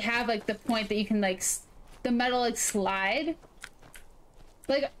actually have, like, the point that you can, like, the metal, like, slide.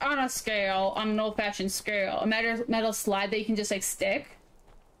 Like, on a scale, on an old-fashioned scale. A metal slide that you can just, like, stick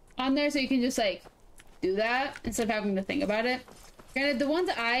on there. So you can just, like, do that instead of having to think about it. Granted, the ones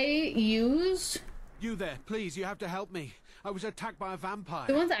I used... You there, please, you have to help me. I was attacked by a vampire.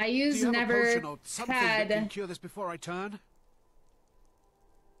 The ones I used never a potion or something had... that can cure this before I turn?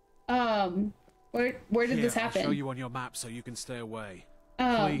 Where did this happen? I'll show you on your map so you can stay away.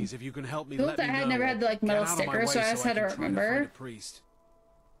 Please, if you can help me, the let ones me I had know. never had the, like, metal sticker, so I just had to remember.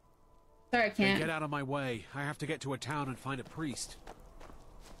 Sorry, I can't. Get out of my way. I have to get to a town and find a priest.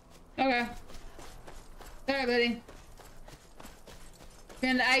 Okay. Sorry, buddy.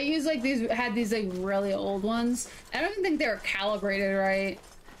 And I used, like, had these, like, really old ones. I don't even think they were calibrated right.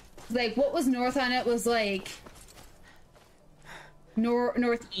 Like, what was north on it was, like,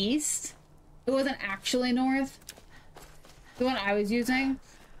 northeast. It wasn't actually north. The one I was using.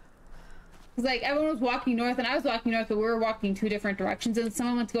 Cause, like, everyone was walking north, and I was walking north, but we were walking two different directions, and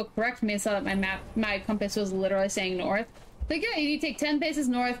someone went to go correct me and saw that my compass was literally saying north. Like, yeah, you need to take 10 paces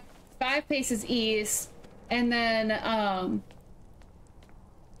north, 5 paces east, and then,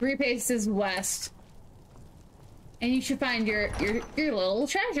 3 paces west, and you should find your little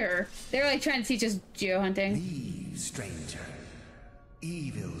treasure. They were, like, trying to teach us geo-hunting. Leave, stranger.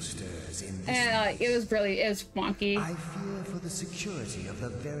 Evil stirs in this And it was wonky. I fear for the security of the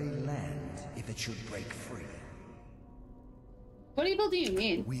very land if it should break free. What evil do you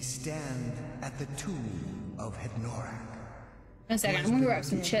mean? We stand at the tomb of Hednorak. One second, I'm gonna grab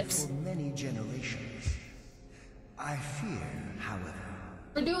some chips. For many generations. I fear, however,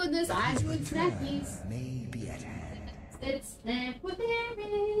 We're doing this. I'm doing snackies. may be at hand. It's snack with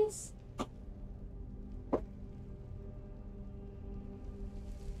berries.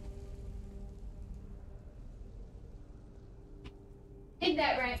 Ain't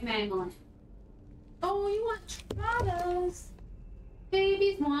that right, Magdalene? Oh, you want chocolates?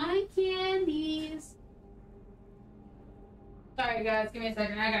 Babies want candies. Sorry, guys. Give me a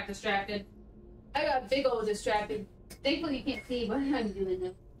second. I got distracted. I got big old distracted. Thankfully, you can't see what I'm doing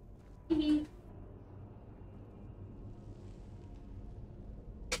though. Baking.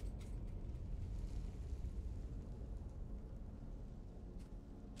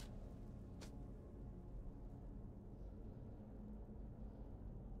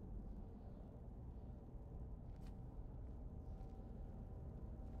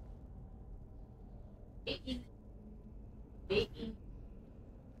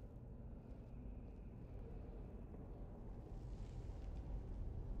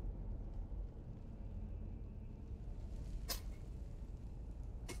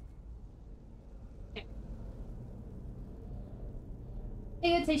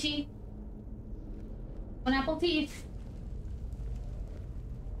 Hey, Tishy. One apple teeth.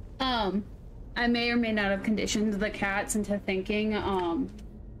 I may or may not have conditioned the cats into thinking,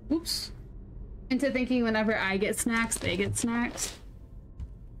 oops. Into thinking whenever I get snacks, they get snacks.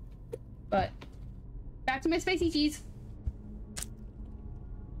 But, back to my spicy cheese.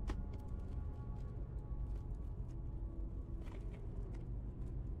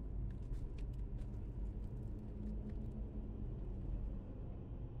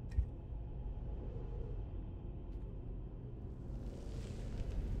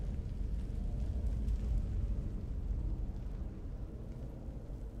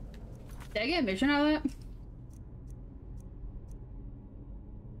 Did I get a mission out of that?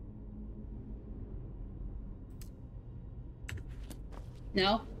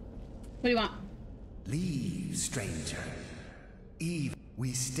 No? What do you want? Leave, stranger. Eve,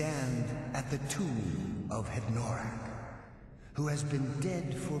 we stand at the tomb of Hednorak, who has been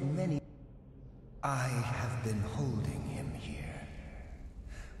dead for many. I have been holding him here.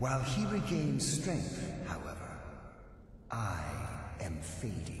 While he regains strength, however, I am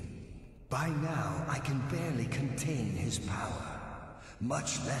fading. By now, I can barely contain his power,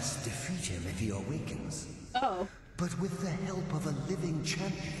 much less defeat him if he awakens. Oh. But with the help of a living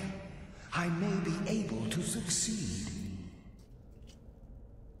champion, I may be able to succeed.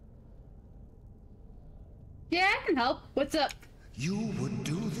 Yeah, I can help. What's up? You would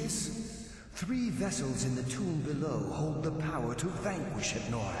do this? 3 vessels in the tomb below hold the power to vanquish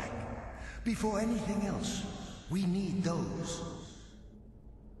Hednorak. Before anything else, we need those.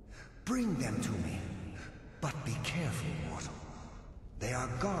 Bring them to me, but be careful, mortal. They are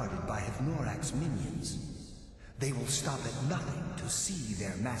guarded by Hednorak's minions. They will stop at nothing to see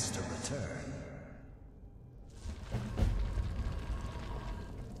their master return.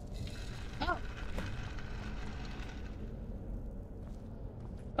 Oh.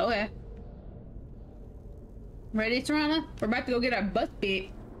 Okay. Ready, Serana? We're about to go get our butts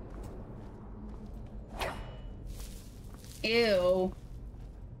beat. Ew.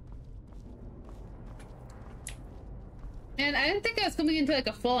 Man, I didn't think I was coming into like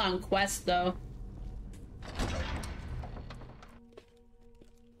a full-on quest though.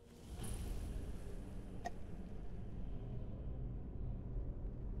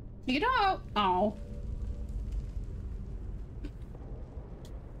 You know, oh.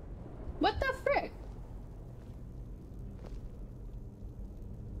 What the frick?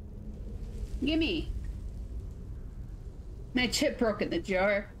 Gimme. My chip broke in the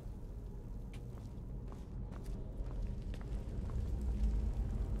jar.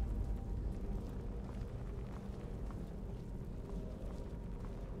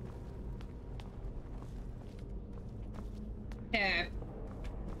 Yeah.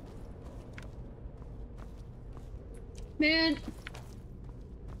 Man.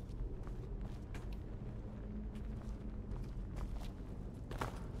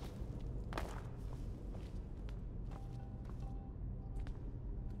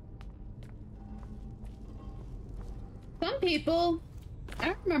 Some people,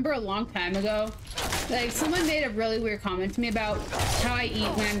 I remember a long time ago, like someone made a really weird comment to me about how I eat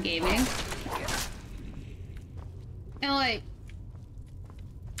when I'm gaming. And like,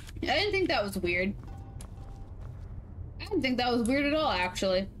 I didn't think that was weird. I didn't think that was weird at all,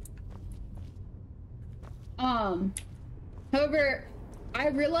 actually. However, I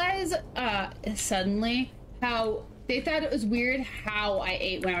realized, suddenly how they thought it was weird how I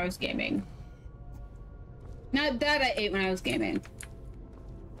ate when I was gaming. Not that I ate when I was gaming.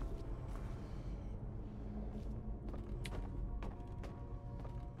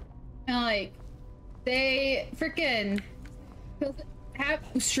 And like, they freaking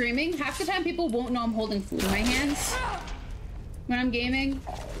streaming. Half the time people won't know I'm holding food in my hands when I'm gaming.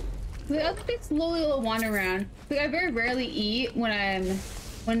 Like, I'll be slowly wandering around. Like, I very rarely eat when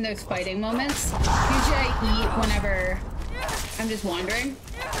there's fighting moments. Usually I eat whenever I'm just wandering.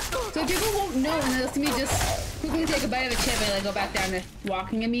 So people won't know, and they'll see me just quickly take a bite of a chip and like go back down to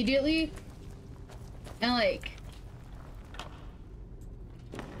walking immediately. And like,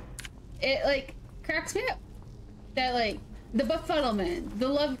 it like cracks me up that like the befuddlement, the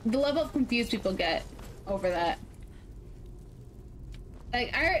level of confused people get over that.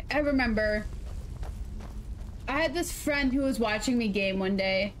 Like I remember I had this friend who was watching me game one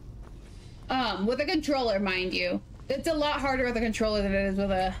day, with a controller, mind you. It's a lot harder with a controller than it is with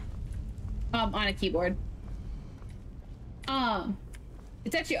a on a keyboard.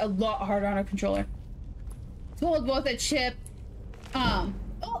 It's actually a lot harder on a controller to hold both a chip. Oh,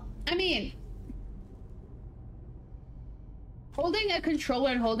 I mean, holding a controller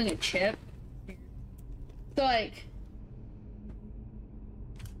and holding a chip. So like,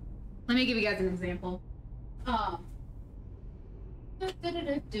 let me give you guys an example.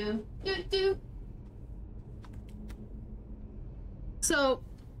 So,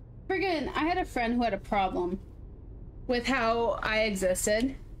 friggin', I had a friend who had a problem with how I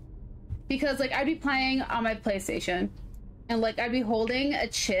existed. Because, like, I'd be playing on my PlayStation, and, like, I'd be holding a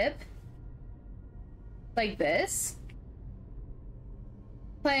chip like this,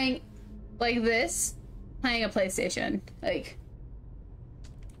 playing like this, playing a PlayStation, like,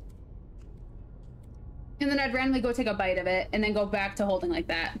 and then I'd randomly go take a bite of it, and then go back to holding like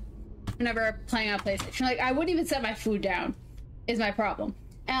that, whenever playing on PlayStation. Like, I wouldn't even set my food down, is my problem.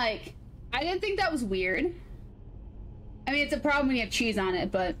 And, like, I didn't think that was weird. I mean, it's a problem when you have cheese on it,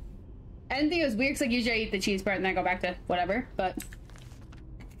 but I didn't think it was weird because, like, usually I eat the cheese part and then I go back to whatever, but...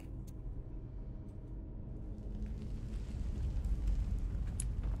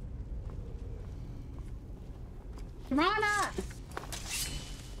 Rana!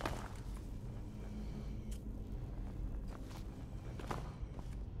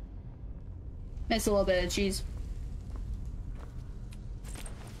 Missed a little bit of cheese.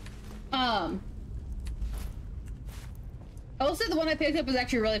 Also, the one I picked up was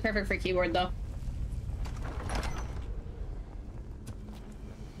actually really perfect for keyboard, though.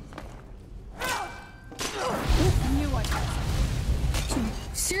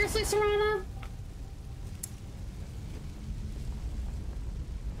 Seriously, Serana?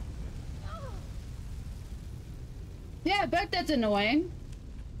 Yeah, I bet that's annoying.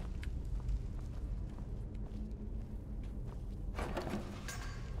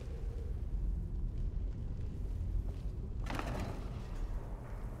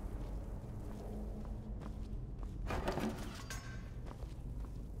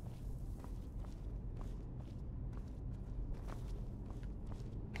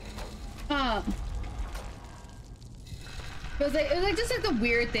 It was like just like the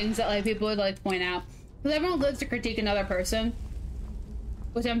weird things that like people would like point out. Because everyone lives to critique another person,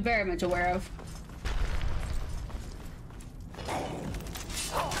 which I'm very much aware of.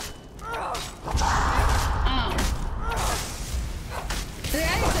 So I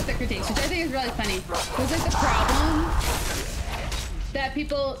accept the critiques, which I think is really funny. It was like the problem that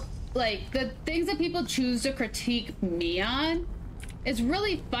people like the things that people choose to critique me on is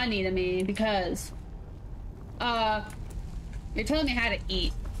really funny to me because you're telling me how to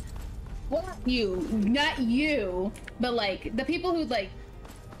eat. Well, not you, but like the people who like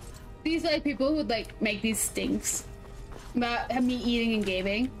these like people who like make these stinks about me eating and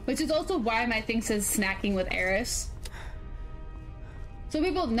gaming, which is also why my thing says snacking with Eriss. So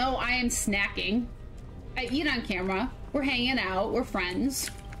people know I am snacking. I eat on camera. We're hanging out. We're friends.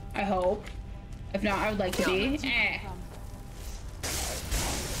 I hope. If not, I would like to be.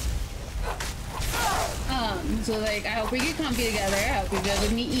 So like, I hope we get comfy together. I hope you're good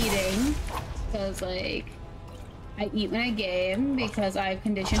with me eating. Because like, I eat when I game because I've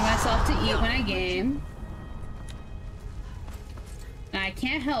conditioned myself to eat when I game. And I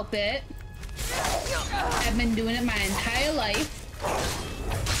can't help it. I've been doing it my entire life.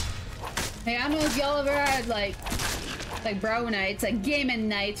 Hey, I don't know if y'all ever had like bro nights, like gaming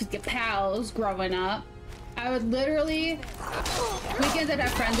nights with your pals growing up. I would literally, weekends I'd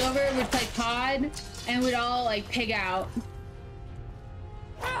have friends over, we'd play COD, and we'd all like pig out.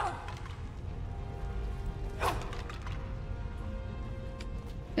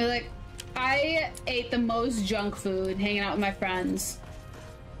 Like, I ate the most junk food hanging out with my friends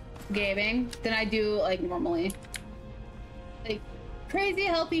gaming than I do like normally. Like, crazy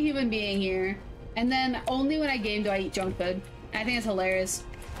healthy human being here, and then only when I game do I eat junk food. I think it's hilarious.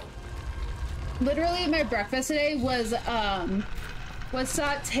 Literally, my breakfast today was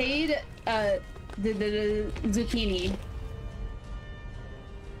sauteed the zucchini.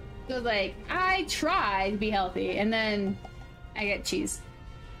 So like, I try to be healthy, and then I get cheese.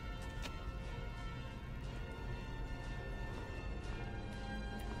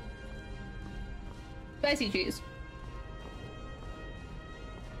 Spicy cheese.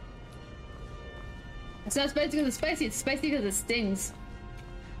 It's not spicy because it's spicy, it's spicy because it stings.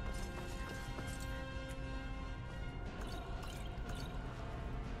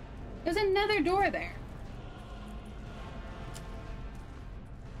 There's another door there.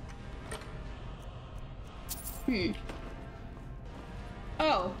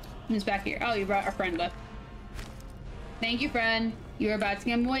 Oh, who's back here? Oh, you brought our friend up. Thank you, friend. You were about to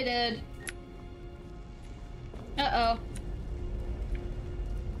get moited. Uh-oh.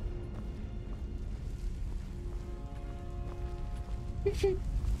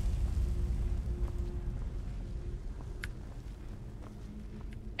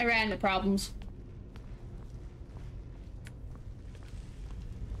 I ran into problems.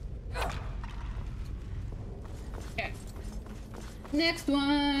 Okay. Next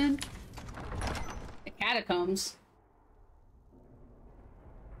one. The catacombs.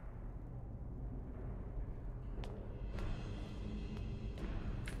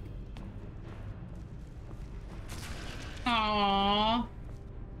 Aww.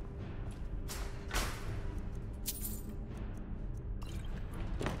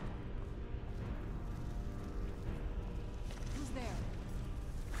 Who's there?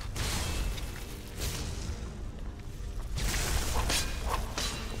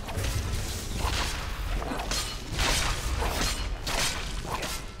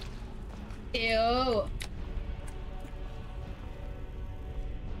 Ew.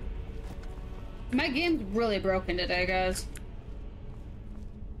 My game's really broken today, guys.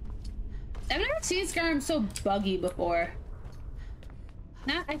 I've never seen Skyrim so buggy before.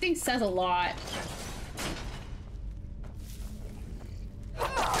 That, I think, says a lot.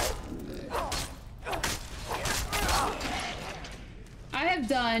 I have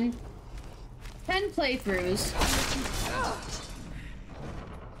done 10 playthroughs.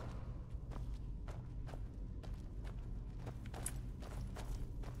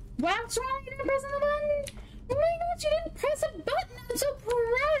 What's wrong? You didn't press the button? Oh my god, you didn't press a button! I'm so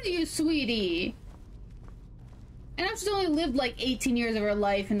proud of you, sweetie! And I've still only lived like 18 years of her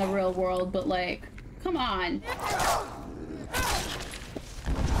life in the real world, but like, come on.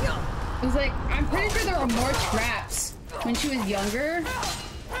 It was like, I'm pretty sure there were more traps when she was younger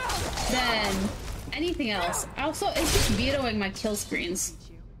than anything else. Also, it's just vetoing my kill screens.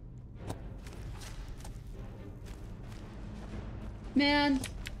 Man.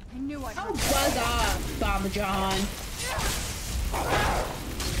 I knew I'd Oh, buzz off, Baba John.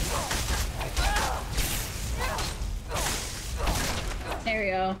 There we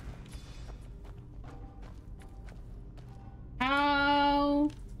go. How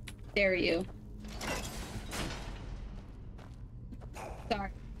dare you?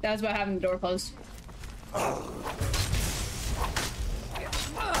 Sorry, that was about having the door closed. Come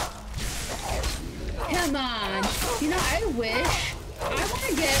on. You know, I wish I want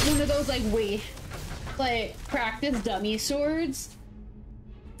to get one of those like practice dummy swords.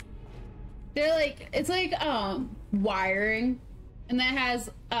 They're like, it's like wiring, and that has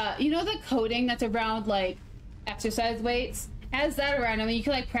you know the coating that's around like exercise weights, it has that around them, and you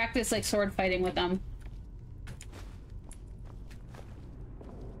can like practice like sword fighting with them.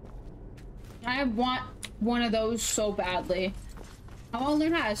 I want one of those so badly. I want to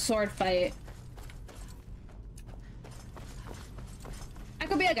learn how to sword fight. I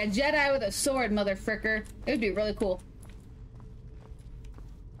could be like a Jedi with a sword, motherfricker. It would be really cool.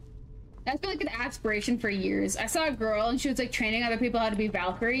 That's been like an aspiration for years. I saw a girl and she was like training other people how to be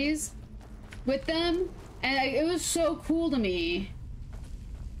Valkyries with them, and it was so cool to me.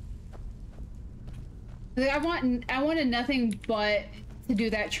 Like, I wanted nothing but to do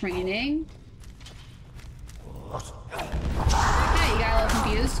that training. Hey, you got a little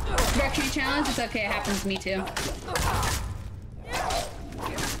confused. Direction challenge? It's okay, it happens to me too.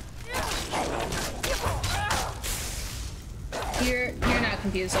 You're not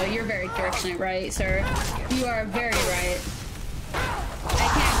confused though. You're very directionally right, sir. You are very right. I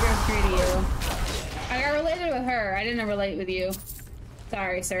can't grow through to you. I got related with her. I didn't relate with you.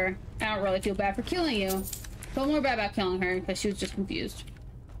 Sorry, sir. I don't really feel bad for killing you. Feel more bad about killing her because she was just confused.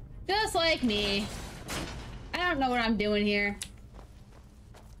 Just like me. I don't know what I'm doing here.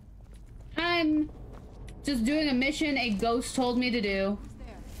 I'm just doing a mission a ghost told me to do.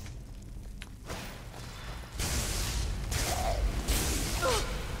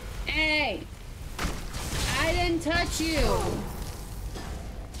 Hey! I didn't touch you!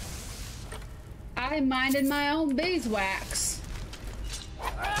 I minded my own beeswax.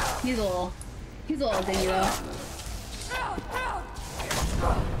 He's a little dingy though.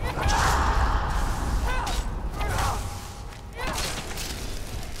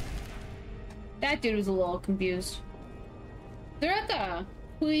 That dude was a little confused. Is there like a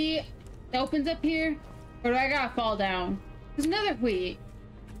wheat that opens up here? Or do I gotta fall down? There's another wheat.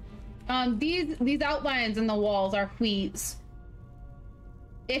 These outlines in the walls are wheats.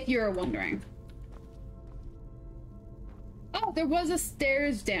 If you're wondering. Oh, there was a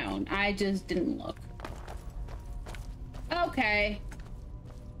stairs down. I just didn't look. Okay.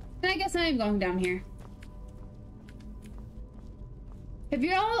 I guess I'm going down here. Have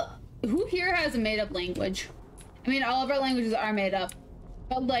you all... Who here has a made-up language? I mean, all of our languages are made up.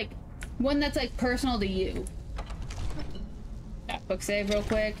 But, like, one that's, like, personal to you. That quick save real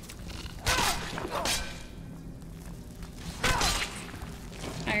quick.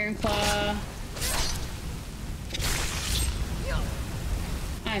 Iron Claw.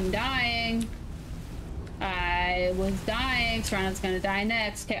 I'm dying. I I was dying. Serana's gonna die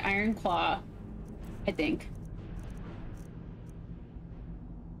next. Okay, Iron Claw. I think.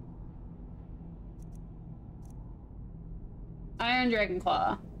 Iron Dragon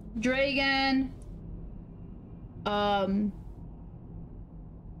Claw. Dragon. Something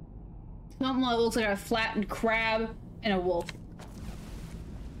that looks like a flattened crab and a wolf.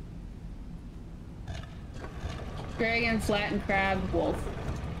 Dragon, flattened crab, wolf.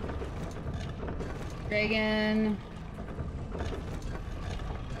 Dragon.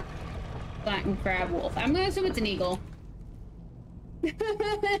 Flattened crab, wolf. I'm gonna assume it's an eagle.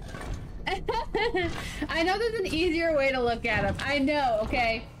 I know there's an easier way to look at them. I know,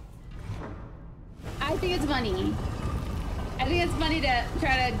 okay? I think it's funny. I think it's funny to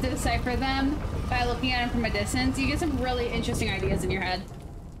try to decipher them by looking at them from a distance. You get some really interesting ideas in your head.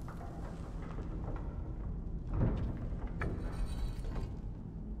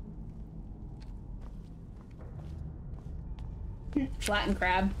 Flattened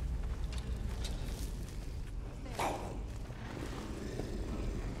crab.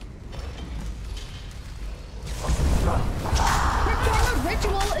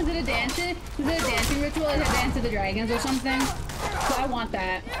 Ritual? Is it a dancing? Is it a dancing ritual? Is it a dance of the dragons or something? So I want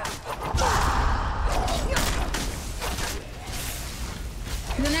that.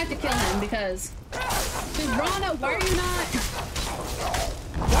 And then I have to kill him because. Rana, why are you not?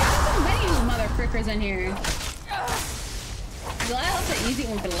 Why are so many of these mother frickers in here? I'm glad that's an easy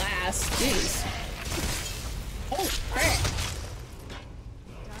one could last. Jeez. Oh, frick.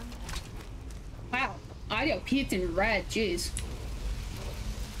 Wow. Audio peeped in red. Jeez.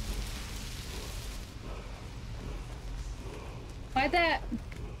 Why'd that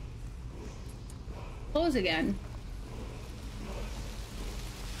close again?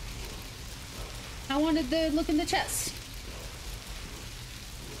 I wanted to look in the chest.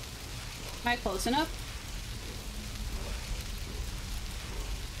 Am I close enough?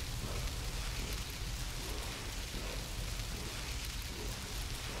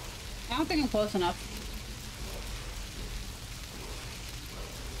 I don't think I'm close enough.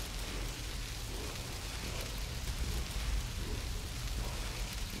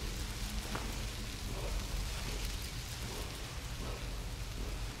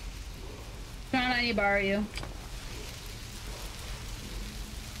 John, I need to borrow you.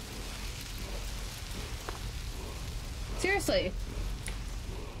 Seriously.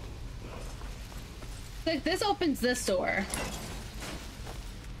 Like, this opens this door.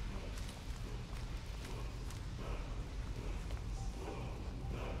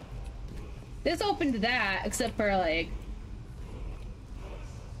 This opened that, except for, like...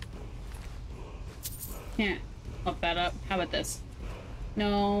 Can't look that up. How about this?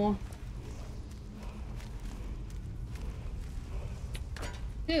 No.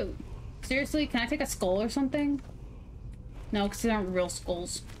 Dude, seriously, can I take a skull or something? No, because these aren't real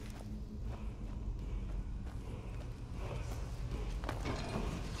skulls.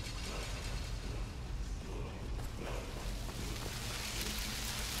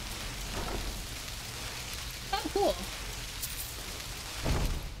 Oh, cool.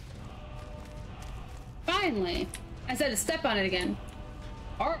 Finally. I said to step on it again.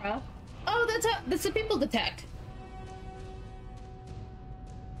 Aura? Oh, that's a people detect.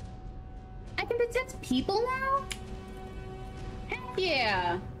 I can detect people now? Heck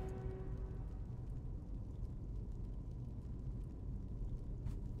yeah!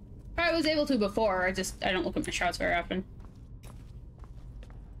 I was able to before, I don't look at my shots very often.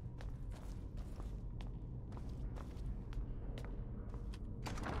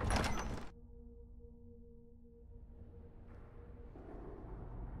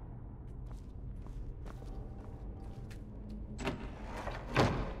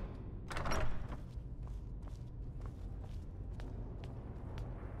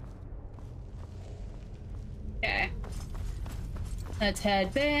 Okay. Let's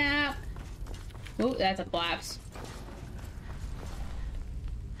head back. Ooh, that's a collapse.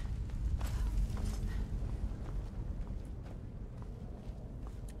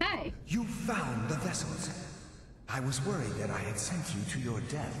 Hi. You found the vessels. I was worried that I had sent you to your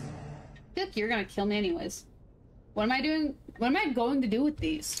death. Look, you're gonna kill me anyways. What am I doing? What am I going to do with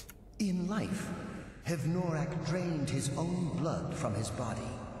these? In life, Hevnorak drained his own blood from his body.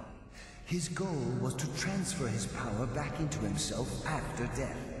 His goal was to transfer his power back into himself after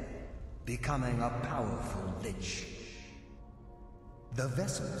death, becoming a powerful lich. The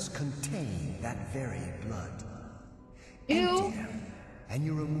vessels contain that very blood. Empty them, and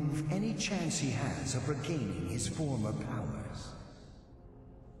you remove any chance he has of regaining his former powers.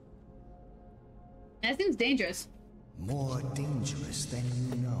 That seems dangerous. More dangerous than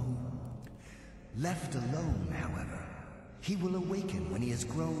you know. Left alone, however, he will awaken when he has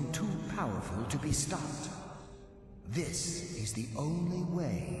grown too powerful to be stopped. This is the only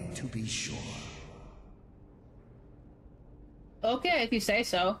way to be sure. Okay, if you say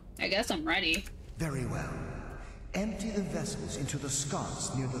so. I guess I'm ready. Very well. Empty the vessels into the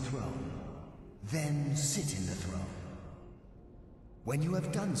sconce near the throne. Then sit in the throne. When you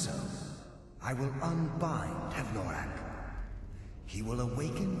have done so, I will unbind Hevnorak. He will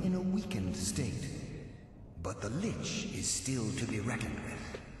awaken in a weakened state, but the Lich is still to be reckoned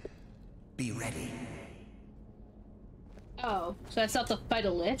with. Be ready. Oh, so I still have to fight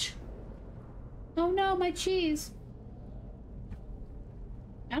a Lich? Oh no, my cheese.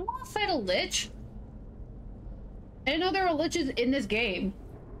 I don't want to fight a Lich. I didn't know there were Liches in this game.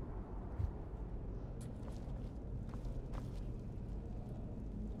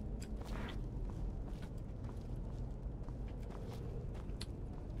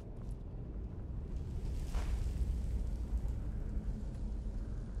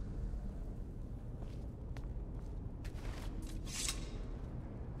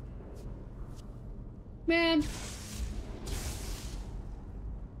 Man.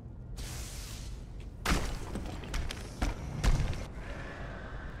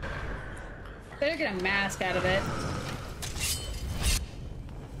 Better get a mask out of it.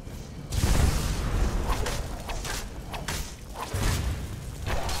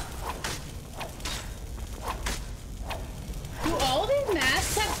 Do all these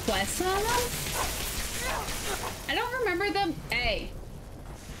masks have quests on them? I don't remember them. Hey.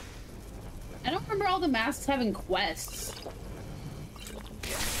 I don't remember all the masks having quests.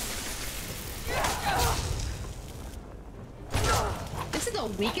 This is a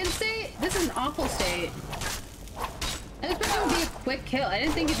weakened state? This is an awful state. I just thought it would be a quick kill. I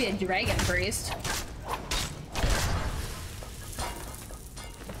didn't think it'd be a dragon priest.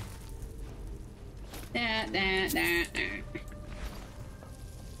 Nah.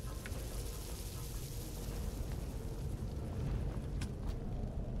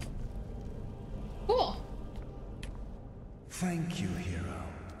 Cool. Thank you, hero.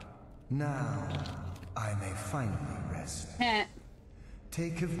 Now, I may finally rest.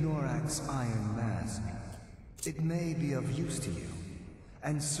 Take Hevnorak's iron mask. It may be of use to you,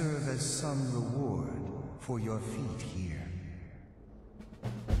 and serve as some reward for your feat here.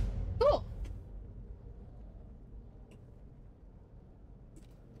 Cool.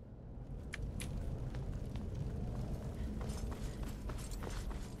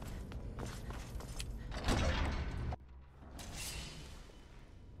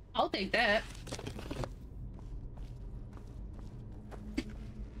 I'll take that.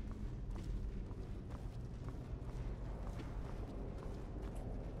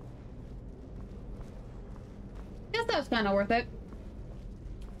 Guess that was kind of worth it.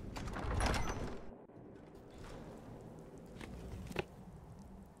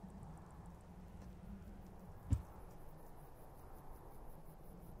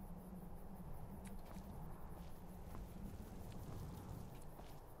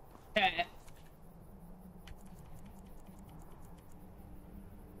 Okay.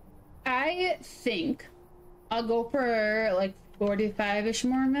 I think I'll go for like 45-ish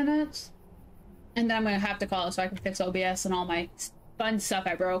more minutes. And then I'm gonna have to call it so I can fix OBS and all my fun stuff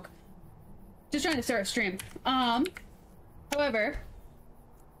I broke. Just trying to start a stream. However,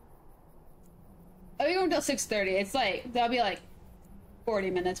 I'll be going until 6:30. It's like, that'll be like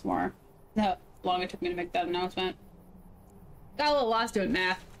 40 minutes more. How long it took me to make that announcement. Got a little lost doing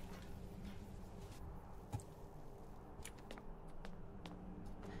math.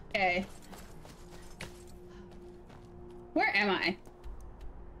 Okay. Where am I?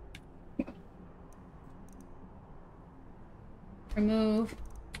 Remove.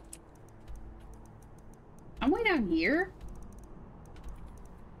 I'm way down here?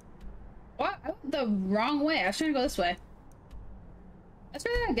 What? I went the wrong way. I was trying to go this way. Let's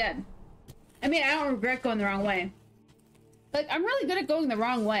try that again. I mean, I don't regret going the wrong way. Like, I'm really good at going the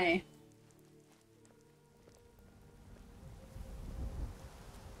wrong way.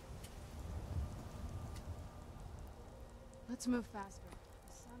 Let's move faster.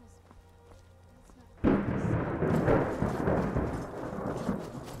 The sun is...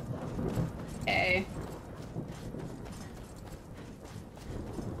 Okay.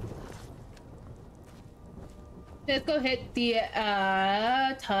 Let's go hit the,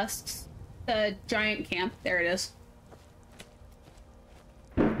 tusks. The giant camp. There it is.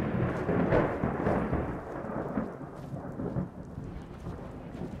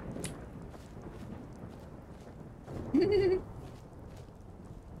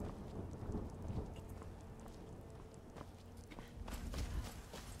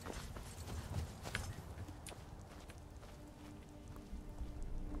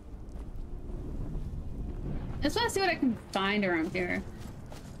 I just want to see what I can find around here.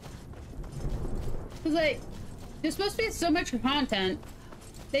 Because, like, there's supposed to be so much content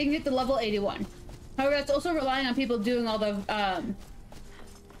they can get to level 81. However, that's also relying on people doing all the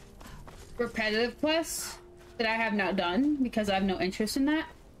repetitive quests that I have not done because I have no interest in that.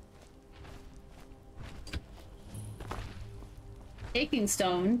 Taking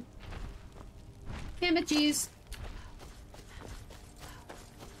stone. Damn it, jeez.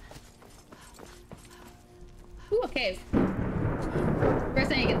 Ooh, a cave. First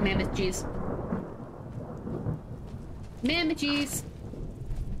thing you get mammoth cheese. Mammoth cheese.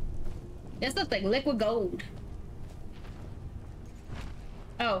 This looks like liquid gold.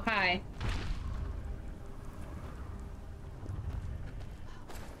 Oh, hi.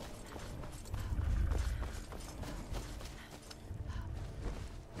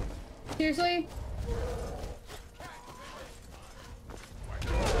 Seriously?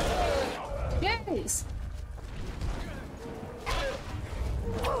 Yes!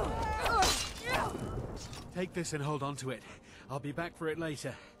 Take this and hold on to it. I'll be back for it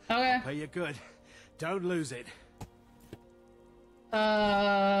later. Okay. Pay you good. Don't lose it.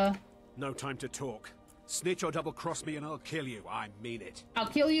 No time to talk. Snitch or double-cross me and I'll kill you. I mean it. I'll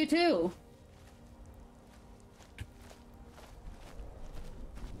kill you too.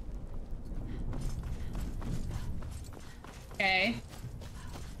 Okay.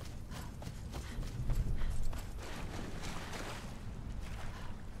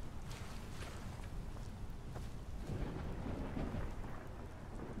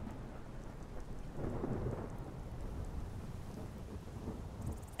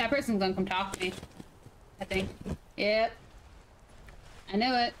 That person's gonna come talk to me, I think. Yep. I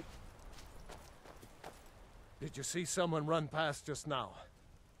knew it. Did you see someone run past just now?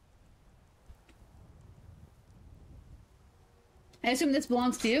 I assume this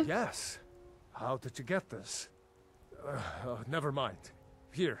belongs to you? Yes. How did you get this? Never mind.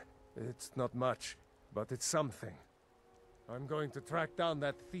 Here, it's not much, but it's something. I'm going to track down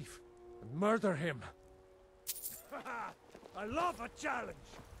that thief and murder him. I love a challenge!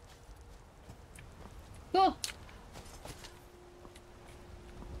 Cool.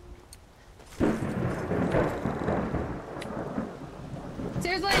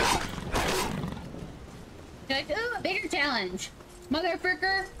 Seriously? You're like, ooh, a bigger challenge.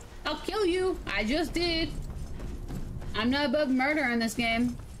 Motherfucker, I'll kill you. I just did. I'm not above murder in this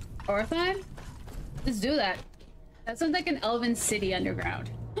game. Orphan? Let's do that. That sounds like an elven city underground.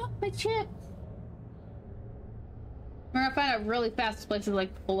 Oh, my chip. We're gonna find out really fast this place is like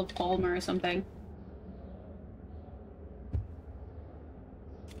full of Palmer or something.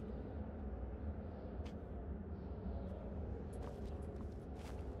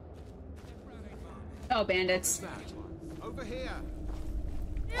 Oh, bandits. Over here.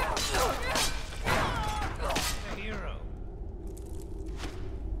 The hero.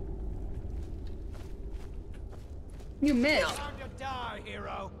 You missed. Time to die,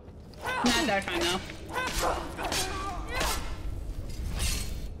 hero. Not that time though.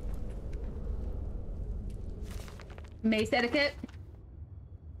 Mace etiquette?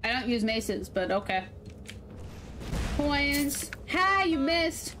 I don't use maces, but okay. Coins. Ha! You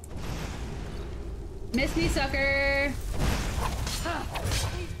missed! Missed me, sucker!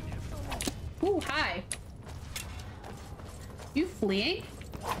 Ooh, hi. You fleeing?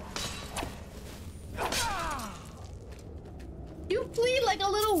 You flee like a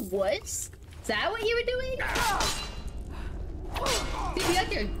little wuss? Is that what you were doing? Dude, you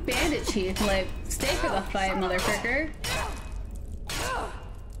got your bandit chief. Like, stay for the fight, motherfucker.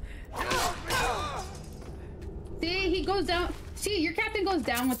 See, he goes down. See, your captain goes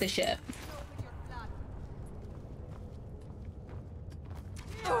down with the ship.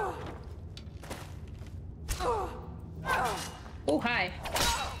 Oh, hi.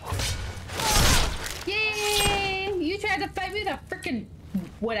 Yay! You tried to fight me with a freaking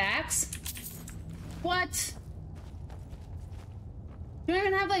wood axe? What? You don't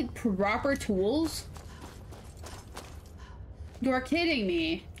even have, like, proper tools? You're kidding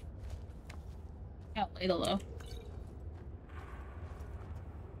me. Oh, ladle, though.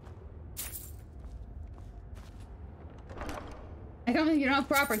 I don't think you don't have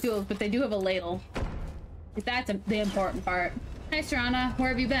proper tools, but they do have a ladle. That's the important part. Hi, Serana. Where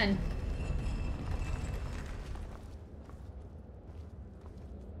have you been?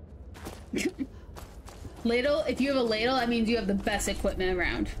 Ladle? If you have a ladle, that means you have the best equipment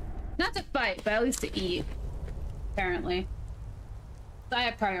around. Not to fight, but at least to eat. Apparently. I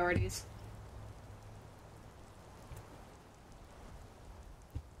have priorities.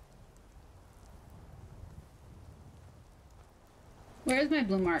 Where's my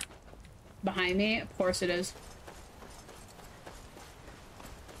blue mark? Behind me? Of course it is.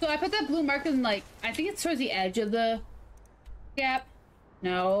 So I put that blue mark in, like, I think it's towards the edge of the gap.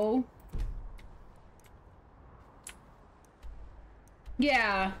 No.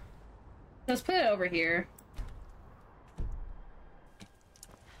 Yeah. Let's put it over here.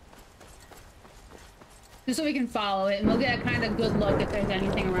 Just so we can follow it, and we'll get a kind of good look if there's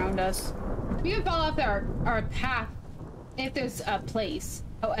anything around us. We can follow after our path if there's a place.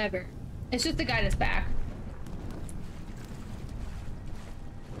 However, it's just to guide us back.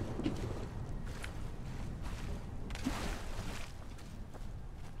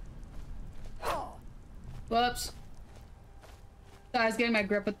 Whoops. I was getting my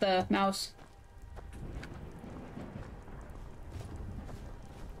grip with the mouse.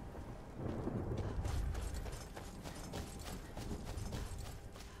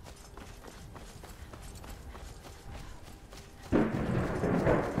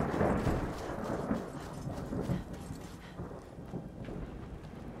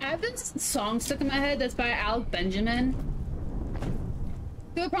 I have this song stuck in my head that's by Alec Benjamin.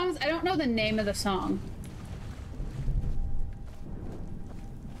 The problem is I don't know the name of the song.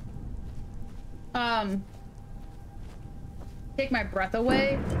 Take my breath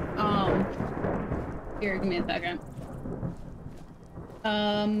away. Here, give me a second.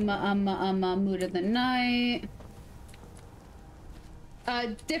 Mood of the Night.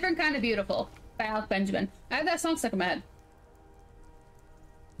 Different Kind of Beautiful by Alec Benjamin. I have that song stuck in my head.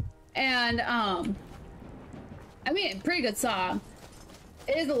 And, I mean, pretty good song.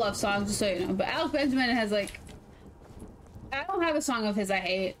 It is a love song, just so you know. But Alec Benjamin has, like... I don't have a song of his I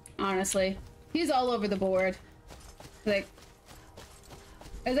hate, honestly. He's all over the board. Like...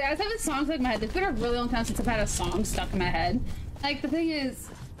 I was having songs stuck in my head. It's been a really long time since I've had a song stuck in my head. Like, the thing is,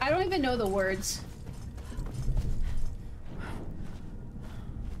 I don't even know the words.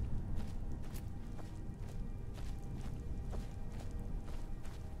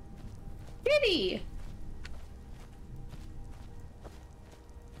 Kitty!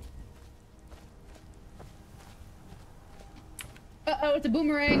 Uh-oh, it's a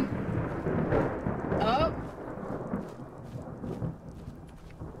boomerang. Oh.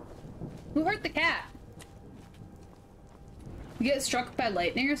 Who hurt the cat? You get struck by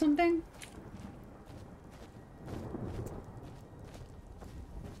lightning or something?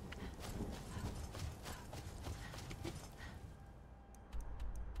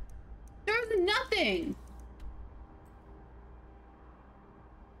 There's nothing!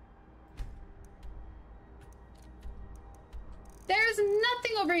 There's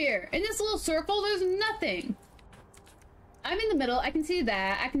nothing over here. In this little circle, there's nothing. I'm in the middle. I can see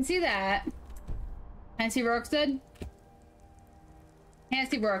that. I can see that. Can I see Rorikstead? Can't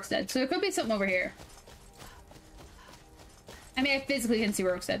see Rorikstead. So there could be something over here. I mean, I physically can see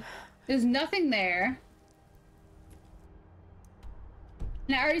Rorikstead. There's nothing there.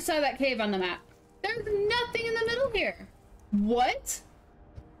 And I already saw that cave on the map. There's nothing in the middle here. What?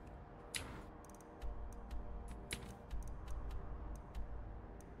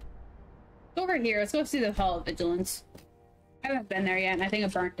 Over here. Let's go see the Hall of Vigilance. I haven't been there yet, and I think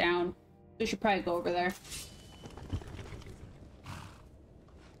it burnt down. We should probably go over there.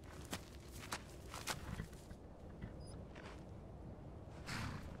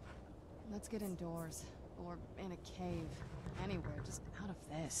 Let's get indoors. Or in a cave. Anywhere, just out of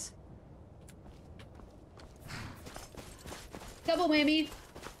this. Double whammy.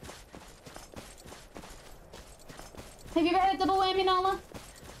 Have you ever had a double whammy, Nala?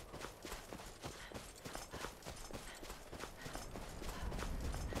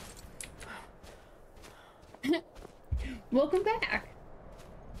 Welcome back.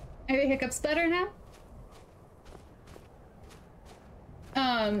 Are your hiccups better now?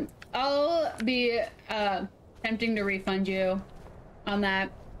 I'll be attempting to refund you on that,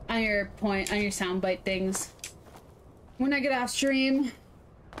 on your soundbite things. When I get off stream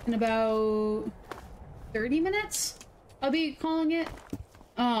in about 30 minutes, I'll be calling it.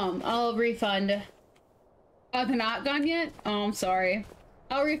 I'll refund. Oh, they're not gone yet? Oh, I'm sorry.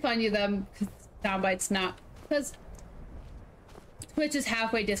 I'll refund you them because soundbite's not, because Twitch is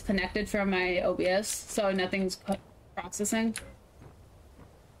halfway disconnected from my OBS, so nothing's processing.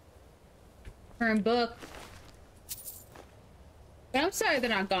 Current book. But I'm sorry they're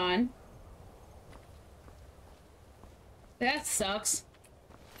not gone. That sucks.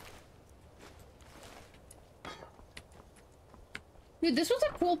 Dude, this was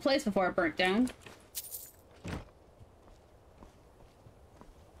a cool place before it burnt down.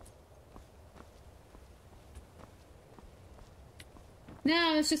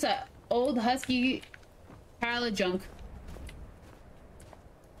 No, it's just a old husky pile of junk.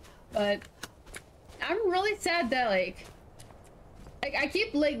 But I'm really sad that, like, like I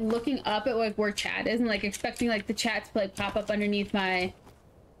keep like looking up at like where chat is and like expecting like the chat to like pop up underneath my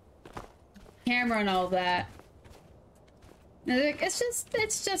camera and all of that. And like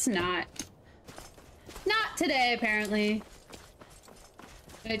it's just not today apparently.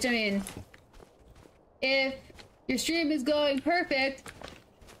 Which I mean, if your stream is going perfect,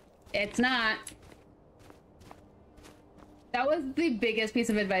 it's not. That was the biggest piece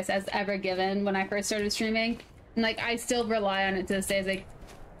of advice I was ever given when I first started streaming. And like I still rely on it to this day. It's like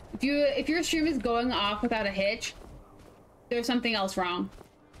if your stream is going off without a hitch, there's something else wrong.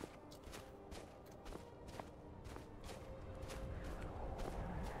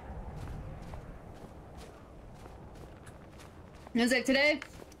 And it's like today,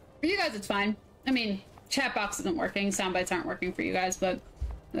 for you guys it's fine. I mean, chat box isn't working, sound bites aren't working for you guys, but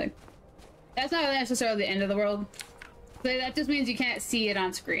like that's not necessarily the end of the world. So that just means you can't see it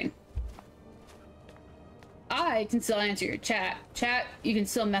on screen. I can still answer your chat. Chat, you can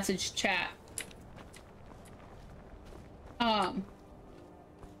still message chat. It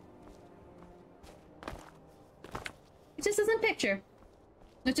just doesn't picture,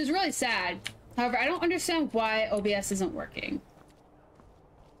 which is really sad. However, I don't understand why OBS isn't working.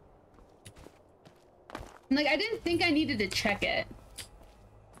 Like, I didn't think I needed to check it.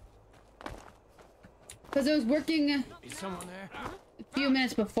 Because it was working a few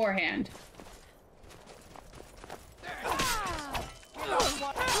minutes beforehand.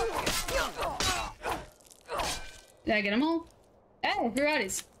 Did I get them all? Hey,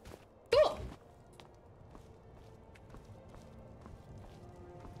 Virades. Cool.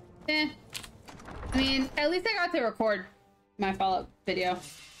 I mean, at least I got to record my follow-up video.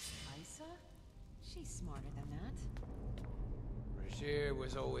 Isa? She's smarter than that. Bashir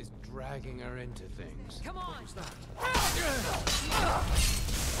was always dragging her into things. Come on!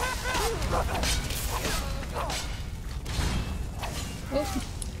 Oh.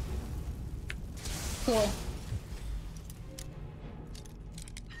 Cool.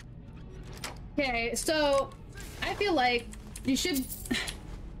 Okay, so I feel like you should.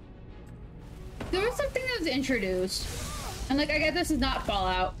 There was something that was introduced, and like I get this is not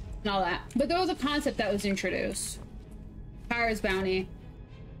Fallout and all that, but there was a concept that was introduced. Kyra's bounty.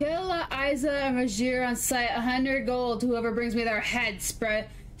 Kill Isa and Rajir on site. 100 gold. Whoever brings me their head. Spread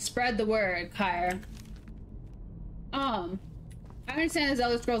the word, Kyra. I understand there's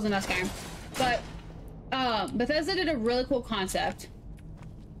Elder Scrolls in Skyrim, but Bethesda did a really cool concept,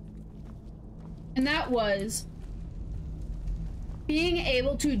 and that was being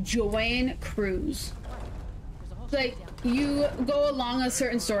able to join crews. Like, you go along a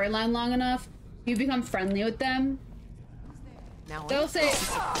certain storyline long enough, you become friendly with them. Now They'll say,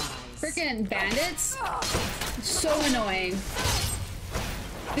 freaking bandits, so annoying.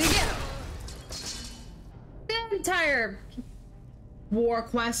 They get the entire war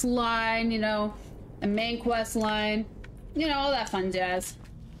quest line, you know, the main quest line, you know, all that fun jazz.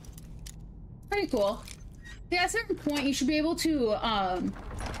 Pretty cool. Yeah, at a certain point, you should be able to,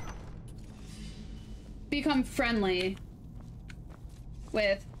 become friendly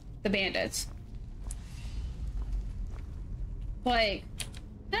with the bandits. Like,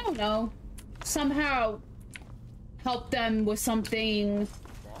 I don't know, somehow help them with something,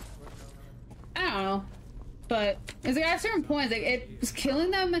 I don't know, but it's like at a certain point, like, it was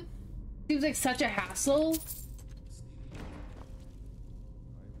killing them seems like such a hassle.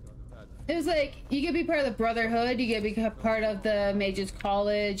 It was like, you could be part of the Brotherhood, you could be part of the Mages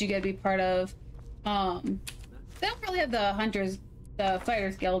College, you could be part of, they don't really have the Hunters, the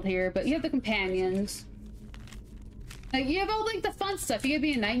Fighters Guild here, but you have the Companions. Like, you have all, like, the fun stuff. You could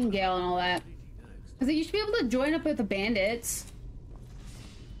be a Nightingale and all that. Cause like, you should be able to join up with the bandits.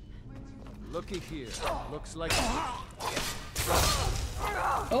 Looky here. Looks like...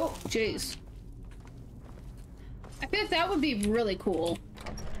 Oh, jeez. I feel like that would be really cool.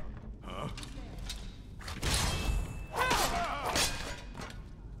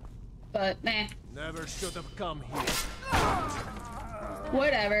 But, meh. Never should have come here.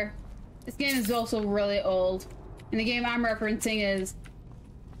 Whatever. This game is also really old. And the game I'm referencing is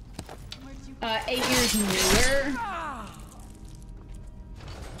 8 years newer.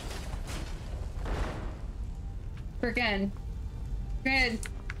 Freaking. Granted,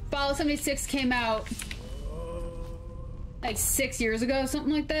 Fallout 76 came out like 6 years ago,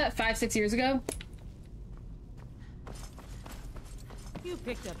 something like that. 5-6 years ago. You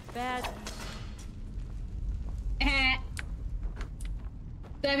picked a bad...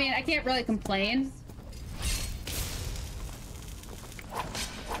 So, I mean, I can't really complain.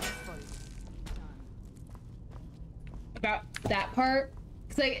 About that part.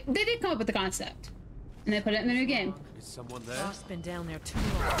 Because, like, they did come up with the concept. And they put it in the new game. Is someone there? Frost's been down there too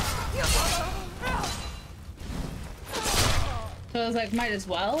long. So I was like, might as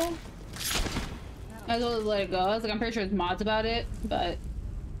well. I was let it go. I was like, I'm pretty sure there's mods about it, but.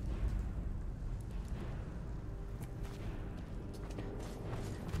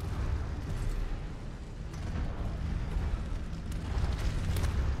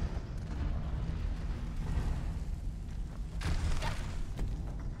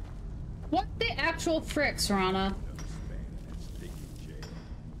 What the actual frick, Serana?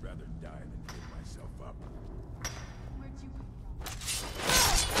 Rather die than give myself up.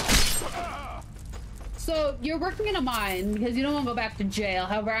 So you're working in a mine because you don't want to go back to jail.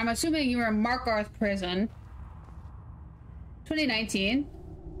 However, I'm assuming you were in Markarth prison. 2019.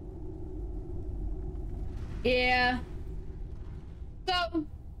 Yeah. So,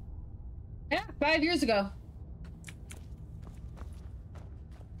 yeah, 5 years ago.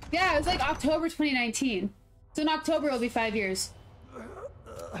 Yeah, it was like October 2019. So in October it'll be 5 years.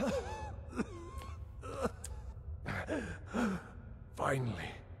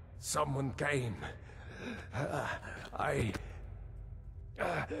 Finally, someone came. The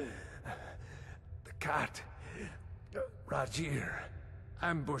cat, Rajir,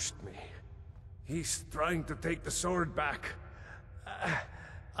 ambushed me. He's trying to take the sword back.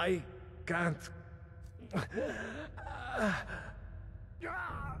 I can't.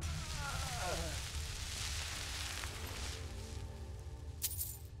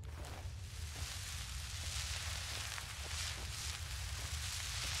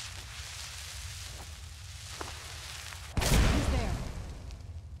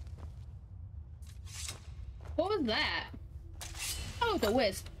 What was that? Oh, it's a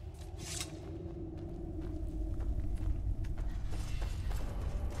wisp.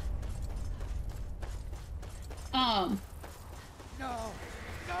 No! No!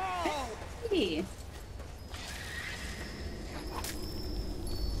 Hey.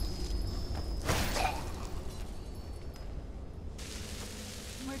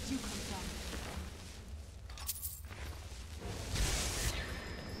 Where'd you come from?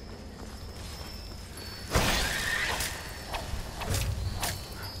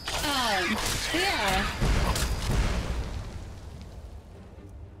 Yeah.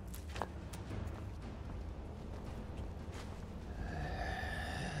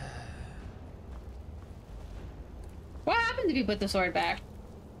 What happens if you put the sword back?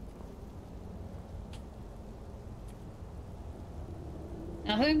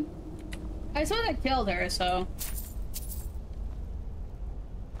 Nothing? I saw that killed her, so...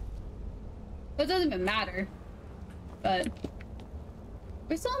 It doesn't even matter. But...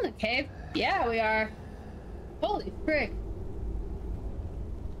 We're still in the cave? Yeah, we are. Holy frick.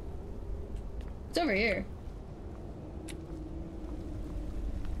 It's over here.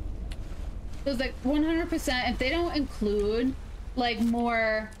 It was like 100%, if they don't include like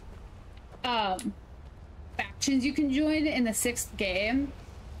more factions you can join in the 6th game,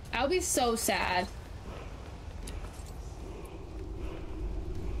 I'll be so sad.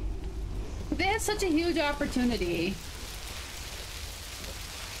 They had such a huge opportunity.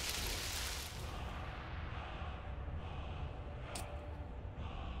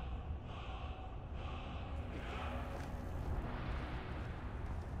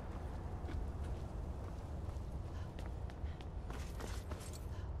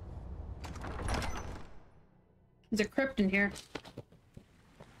 There's a crypt in here.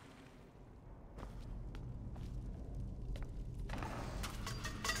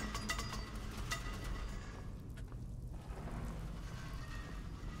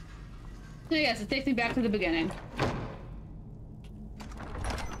 I guess it takes me back to the beginning.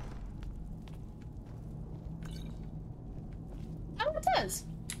 Oh, it does.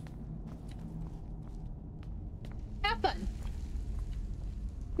 Have fun.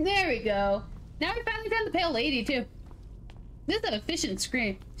 There we go. Now we finally found the Pale Lady, too. This is an efficient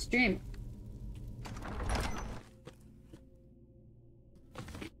stream.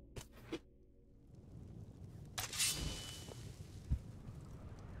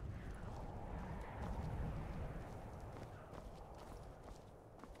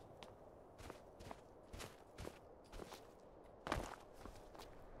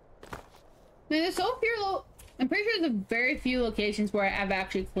 Man, there's so few I'm pretty sure there's very few locations where I've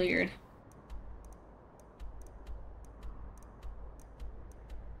actually cleared.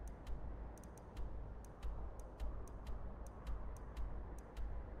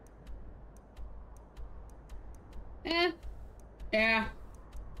 Yeah.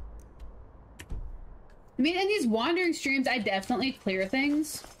 I mean, in these wandering streams, I definitely clear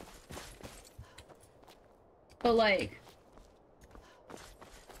things. But, like...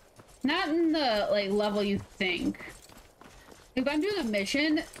 Not in the, like, level you think. if I'm doing a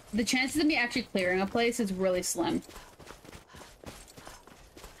mission, the chances of me actually clearing a place is really slim. So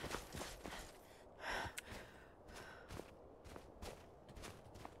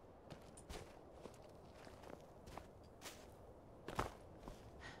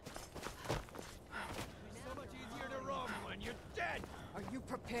much easier to run when you're dead. Are you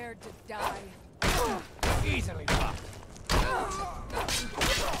prepared to die? Easily fucked.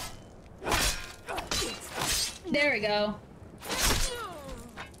 There we go.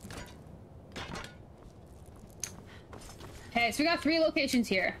 Okay, so we got 3 locations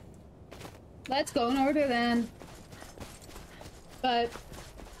here. Let's go in order then. But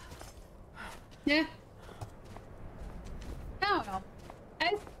yeah, I don't know.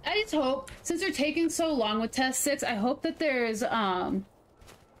 I just hope, since they're taking so long with Test 6, I hope that there's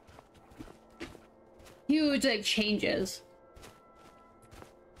huge like changes.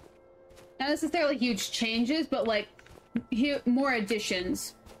 Not necessarily huge changes, but like more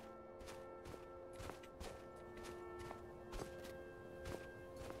additions.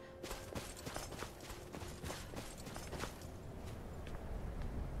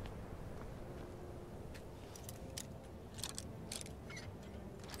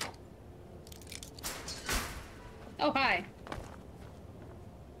 Oh, hi.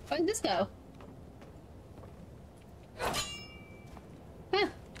 Where did this go? Huh.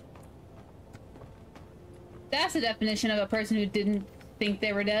 That's the definition of a person who didn't think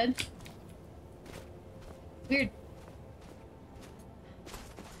they were dead. Weird.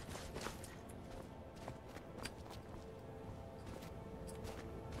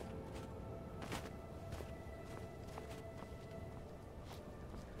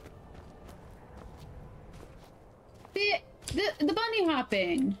 The bunny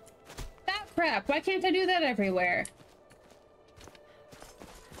hopping. That crap. Why can't I do that everywhere?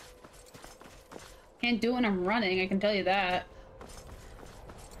 Can't do it when I'm running, I can tell you that.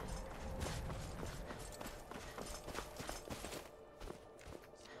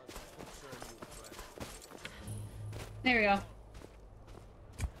 There we go.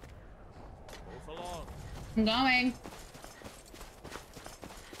 Move along. I'm going.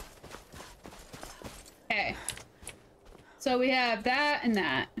 Okay. So we have that and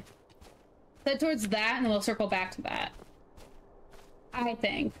that. Head towards that and then we'll circle back to that. I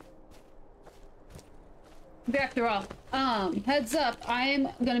think. After all, heads up, I'm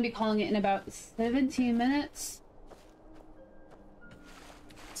gonna be calling it in about 17 minutes.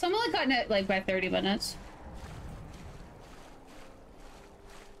 So I'm only cutting it like by 30 minutes.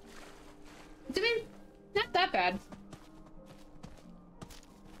 I mean, not that bad.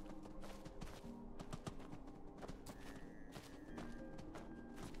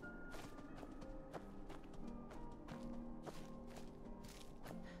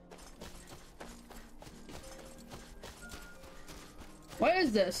 What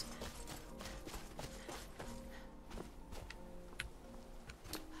is this?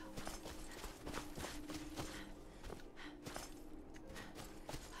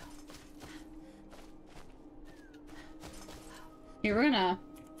 Here, we're gonna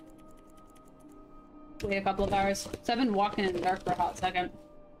wait a couple of hours. So I've been walking in the dark for a hot second.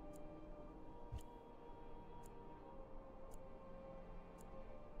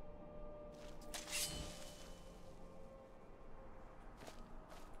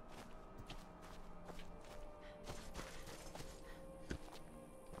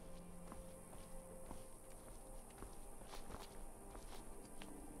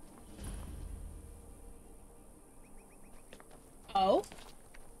 Oh?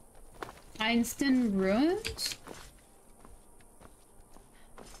 Einstein Ruins?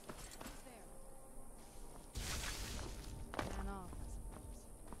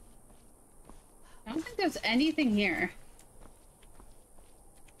 I don't think there's anything here.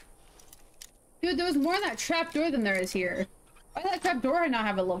 Dude, there was more in that trapdoor than there is here. Why does that trapdoor not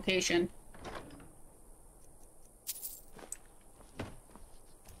have a location?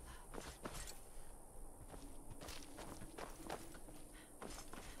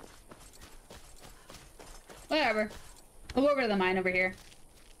 Whatever. I'll go over to the mine over here.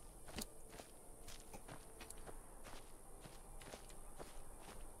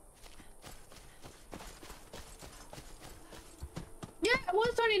 Yeah, it was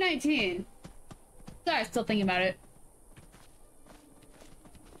 2019. Sorry, still thinking about it.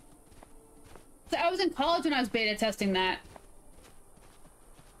 So I was in college when I was beta testing that.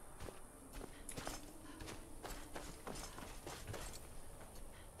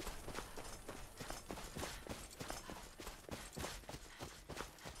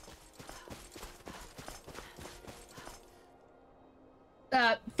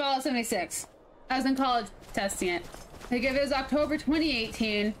 Fallout 76. I was in college testing it. Like if it was October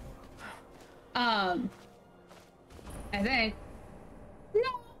 2018, I think. No,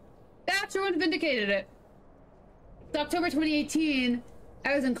 that's the one vindicated it. It's October 2018.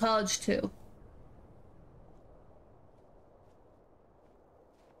 I was in college too.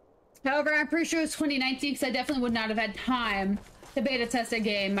 However, I'm pretty sure it was 2019 because I definitely would not have had time to beta test a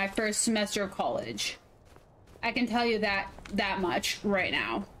game my first semester of college. I can tell you that much right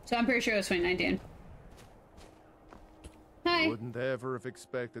now. So I'm pretty sure it was 2019. Hi. Wouldn't ever have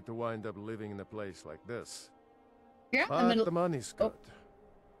expected to wind up living in a place like this. You're out in the But middle. the money's good.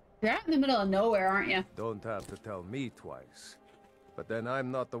 You're out in the middle of nowhere, aren't you? Don't have to tell me twice. But then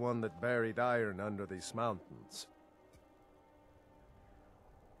I'm not the one that buried iron under these mountains.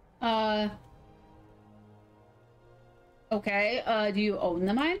 Okay, do you own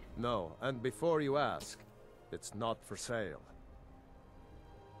the mine? No, and before you ask, it's not for sale.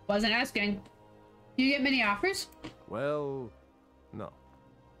 Wasn't asking. Do you get many offers? Well, no.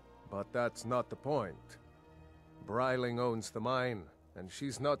 But that's not the point. Breiling owns the mine, and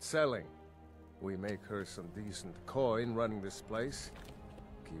she's not selling. We make her some decent coin running this place.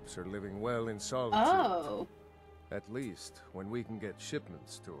 Keeps her living well in solitude. Oh. At least, when we can get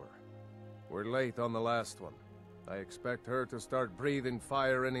shipments to her. We're late on the last one. I expect her to start breathing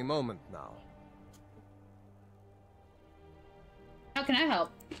fire any moment now. How can I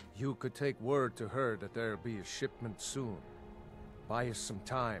help? You could take word to her that there'll be a shipment soon. Buy us some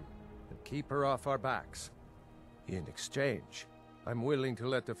time, and keep her off our backs. In exchange, I'm willing to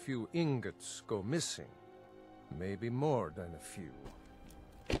let a few ingots go missing. Maybe more than a few.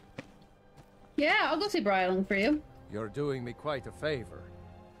 Yeah, I'll go see Bryling for you. You're doing me quite a favor.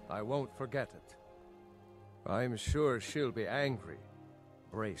 I won't forget it. I'm sure she'll be angry.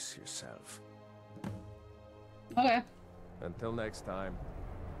 Brace yourself. Okay. Until next time.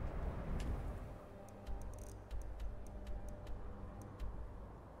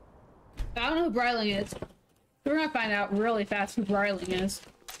 I don't know who Bryling is. We're gonna find out really fast who Bryling is.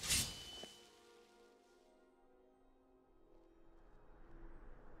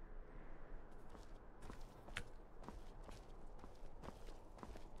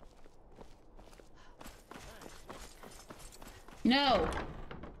 No.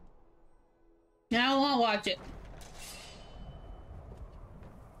 I don't want to watch it.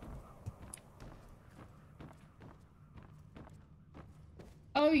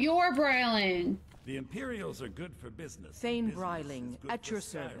 Oh, you're Bryling. The Imperials are good for business. Thane Business Bryling, is good at for your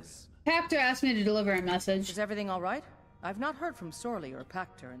Skyrim. service. Pactor asked me to deliver a message. Is everything all right? I've not heard from Sorley or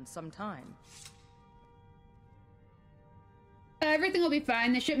Pactor in some time. Everything will be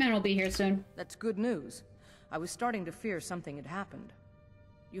fine. The shipment will be here soon. That's good news. I was starting to fear something had happened.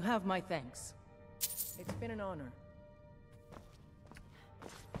 You have my thanks. It's been an honor.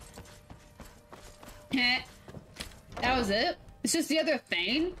 Heh. That was it? It's just the other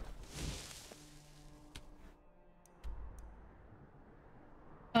Thane?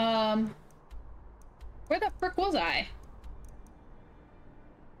 Where the frick was I?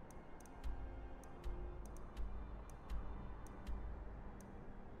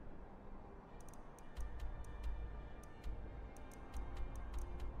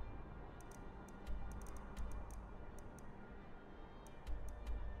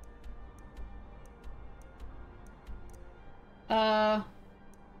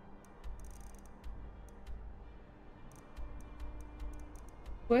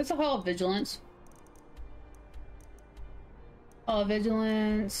 Where's the Hall of Vigilance? Hall of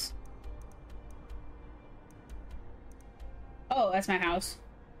Vigilance. Oh, that's my house.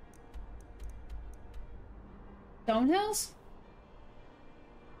 Stonehills? Is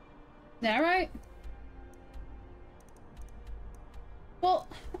that right? Well,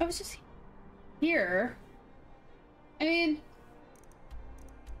 I was just here. I mean,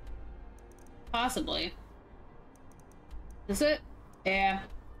 possibly. Is it? Yeah.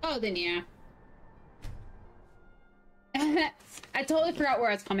 Oh, then yeah. I totally forgot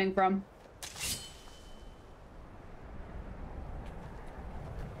where it's coming from.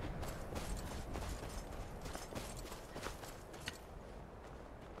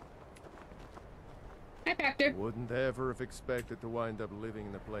 Hi, Pactor. Wouldn't ever have expected to wind up living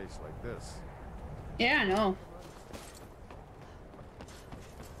in a place like this. Yeah, I know.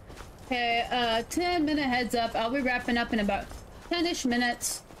 Okay, 10-minute heads up. I'll be wrapping up in about 10-ish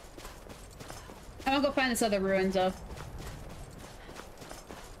minutes. I'm gonna go find this other ruins of.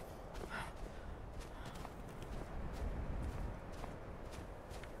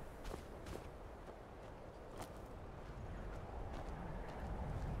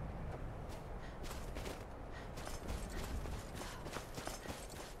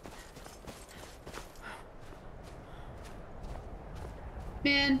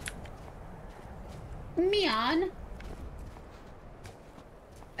 Man. Mian.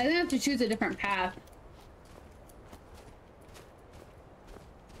 I think I have to choose a different path.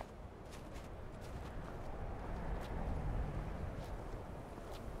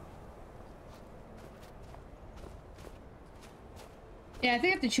 Yeah, I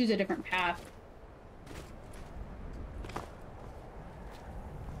think I have to choose a different path.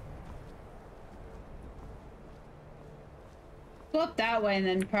 Go up that way and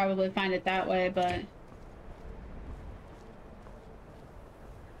then probably find it that way, but...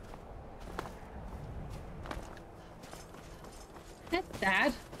 That's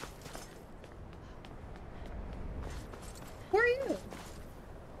sad. Where are you?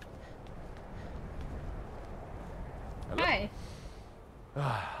 Hello? Hi.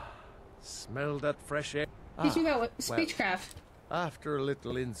 Smell that fresh air? Teach me about speechcraft. After a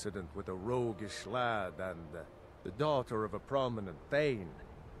little incident with a roguish lad and the daughter of a prominent thane,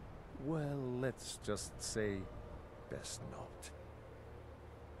 well, let's just say, best not.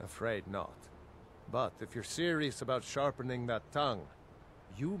 Afraid not. But if you're serious about sharpening that tongue,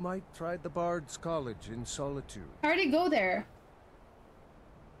 you might try the Bard's College in Solitude. I already go there.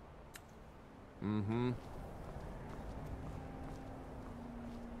 Mm-hmm.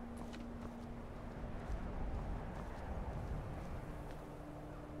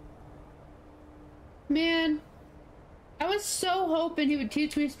 Man, I was so hoping he would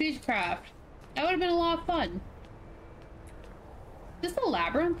teach me speechcraft. That would have been a lot of fun. Is this the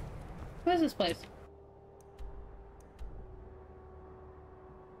labyrinth? What is this place?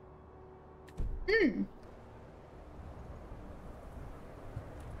 Hmm.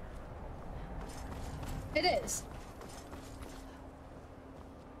 It is.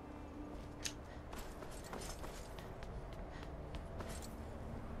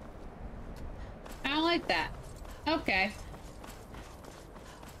 I don't like that. Okay.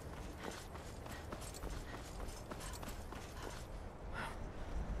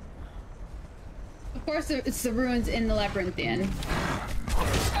 Of course, it's the ruins in the labyrinthian.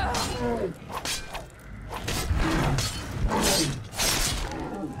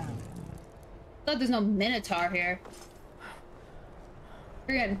 Thought there's no Minotaur here.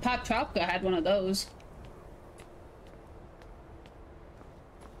 Forgetting Pop Chopka had one of those.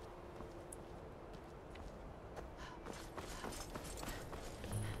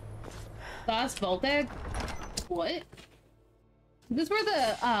 Last Voltag? What? Is this where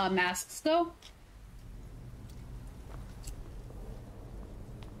the masks go?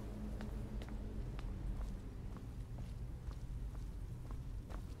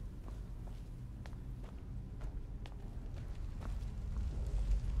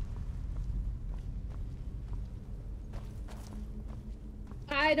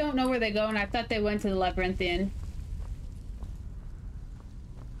 I don't know where they go, and I thought they went to the Labyrinthian.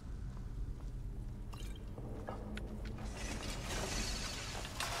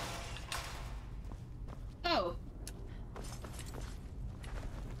 Oh.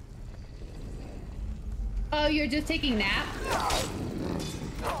 Oh, you're just taking nap?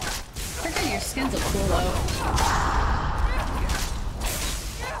 Freaking your skins look cool, though.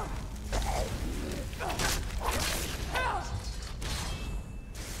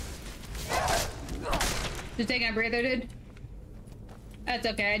 Just taking a breather, dude? That's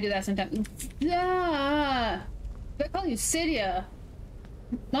okay, I do that sometimes. Ah! They call you Cydia.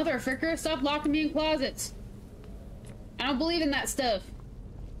 Mother fricker, stop locking me in closets. I don't believe in that stuff.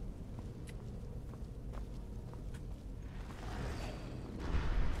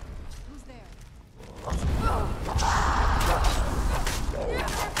 Who's there?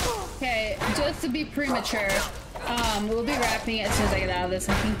 Okay, just to be premature, we'll be wrapping it as soon as I get out of this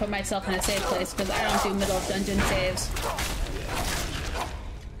and can put myself in a safe place because I don't do middle of dungeon saves.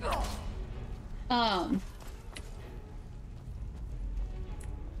 Ow.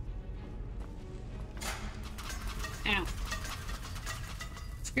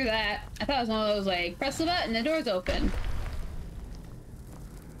 Screw that. I thought it was one of those, like, press the button, the door's open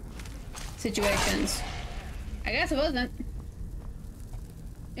situations. I guess it wasn't.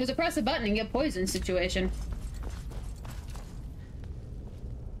 It was a press a button and get poisoned situation.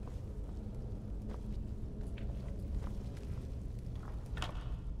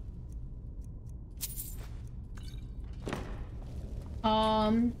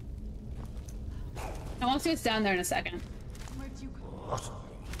 I want to see what's down there in a second. Where'd you go?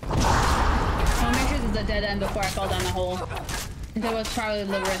 I'll make sure there's a dead end before I fall down the hole. There was probably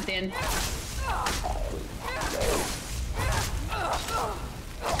the labyrinthian. Done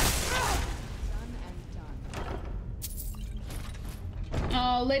and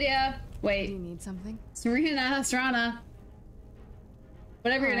done. Oh, Lydia. Do Wait. you need something? Serena.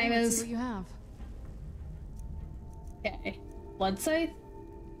 Whatever your name Let's is. see what you have. Okay. Blood scythe?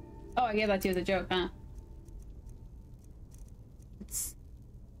 Oh, I gave that to you as a joke, huh? Let's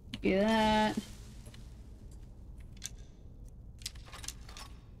do that.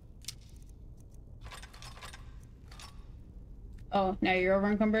 Oh, now you're over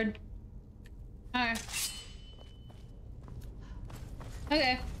encumbered? Alright.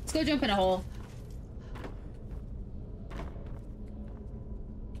 Okay, let's go jump in a hole.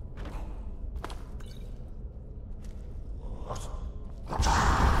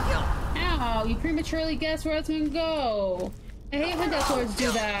 Ow, you prematurely guessed where I was gonna go. I hate when Death Lords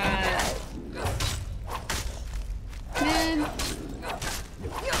do that. Man.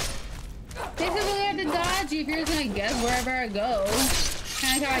 Basically, I have to dodge you if you're just gonna guess wherever I go.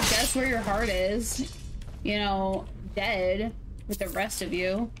 Kinda how I guess where your heart is. You know, dead with the rest of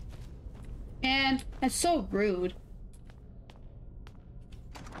you. And that's so rude.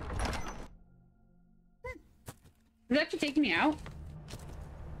 Is it actually taking me out?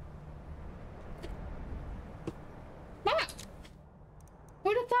 What?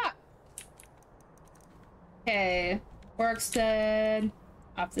 Who'd have thought? Okay. Workstead.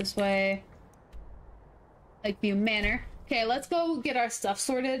 Off this way. Lakeview Manor. Okay, let's go get our stuff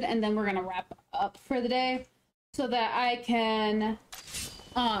sorted and then we're gonna wrap up for the day so that I can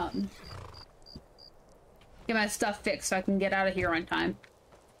get my stuff fixed so I can get out of here on time.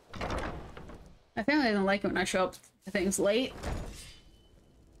 My family doesn't like it when I show up to things late.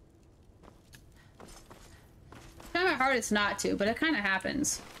 I try my hardest not to, but it kind of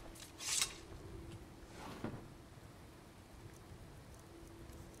happens.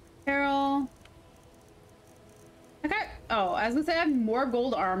 Carol. Okay. Oh, I was gonna say I have more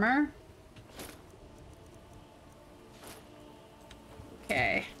gold armor.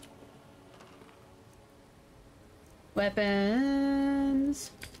 Okay.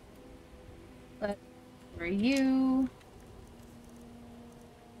 Weapons. Where are you?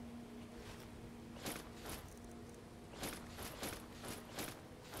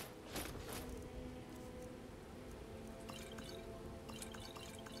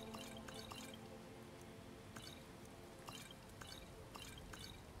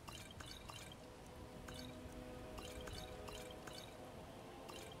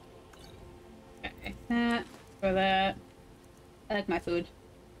 Okay, that, for that. I like my food.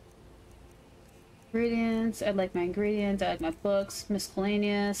 Ingredients, I like my ingredients, I like my books,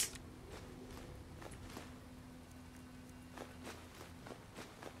 miscellaneous.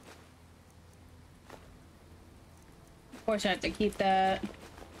 Of course I have to keep that.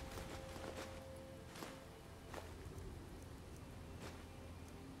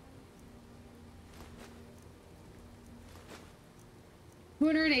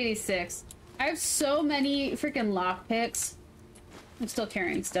 $286. I have so many freaking lockpicks. I'm still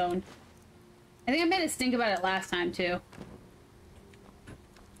carrying stone. I think I made us think about it last time too.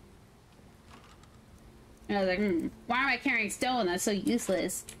 And I was like, why am I carrying stone? That's so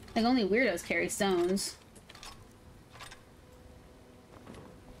useless. Like only weirdos carry stones.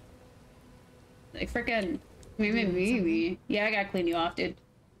 Like freaking me. Yeah, I gotta clean you off, dude.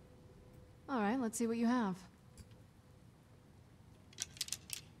 Alright, let's see what you have.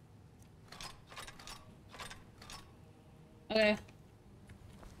 Okay.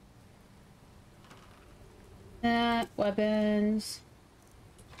 That, weapons.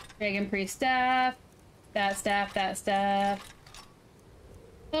 Dragon Priest staff. That staff, that staff.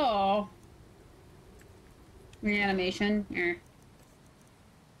 Oh. Reanimation. Here.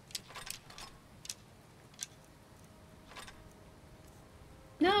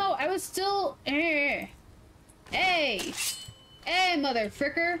 No, I was still. Hey! Hey, mother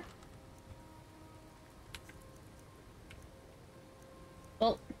fricker!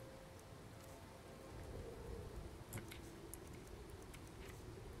 Well.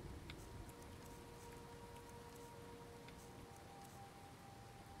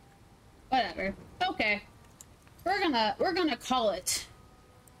 Whatever. Okay. We're gonna call it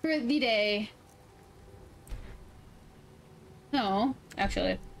for the day. No,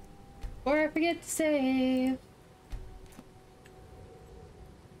 actually. Before I forget to save.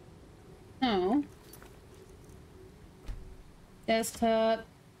 No. Desktop.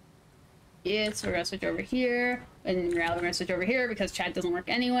 Yes, we're gonna switch over here. And in reality, we're gonna switch over here because chat doesn't work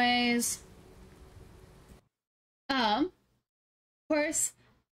anyways. Of course,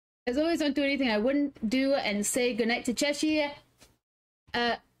 as always, don't do anything I wouldn't do and say goodnight to Cheshi.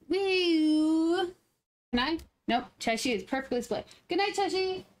 Wee. Can I? Nope, Cheshi is perfectly split. Good night,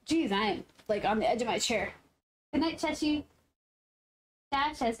 Cheshi. Jeez, I am like on the edge of my chair. Good night, Cheshi.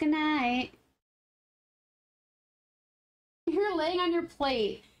 Dad says good night. you're laying on your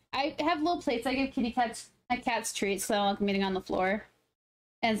plate. I have little plates. I give my cat's treats, so I'm eating on the floor.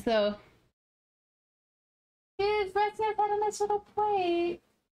 And so he's resting his head on this little plate.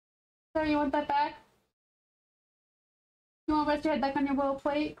 Sorry, you want that back? You want to rest your head back on your little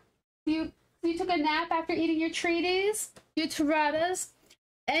plate? You took a nap after eating your treaties? Your Tiradas?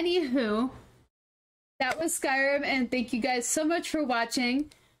 Anywho, that was Skyrim, and thank you guys so much for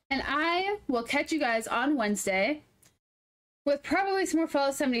watching. And I will catch you guys on Wednesday with probably some more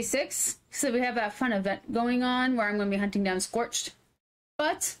Fallout 76. So we have that fun event going on where I'm going to be hunting down Scorched.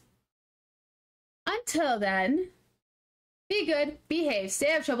 But until then, be good, behave,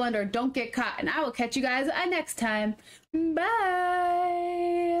 stay out of trouble, and or don't get caught. And I will catch you guys next time.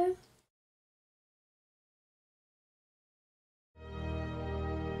 Bye!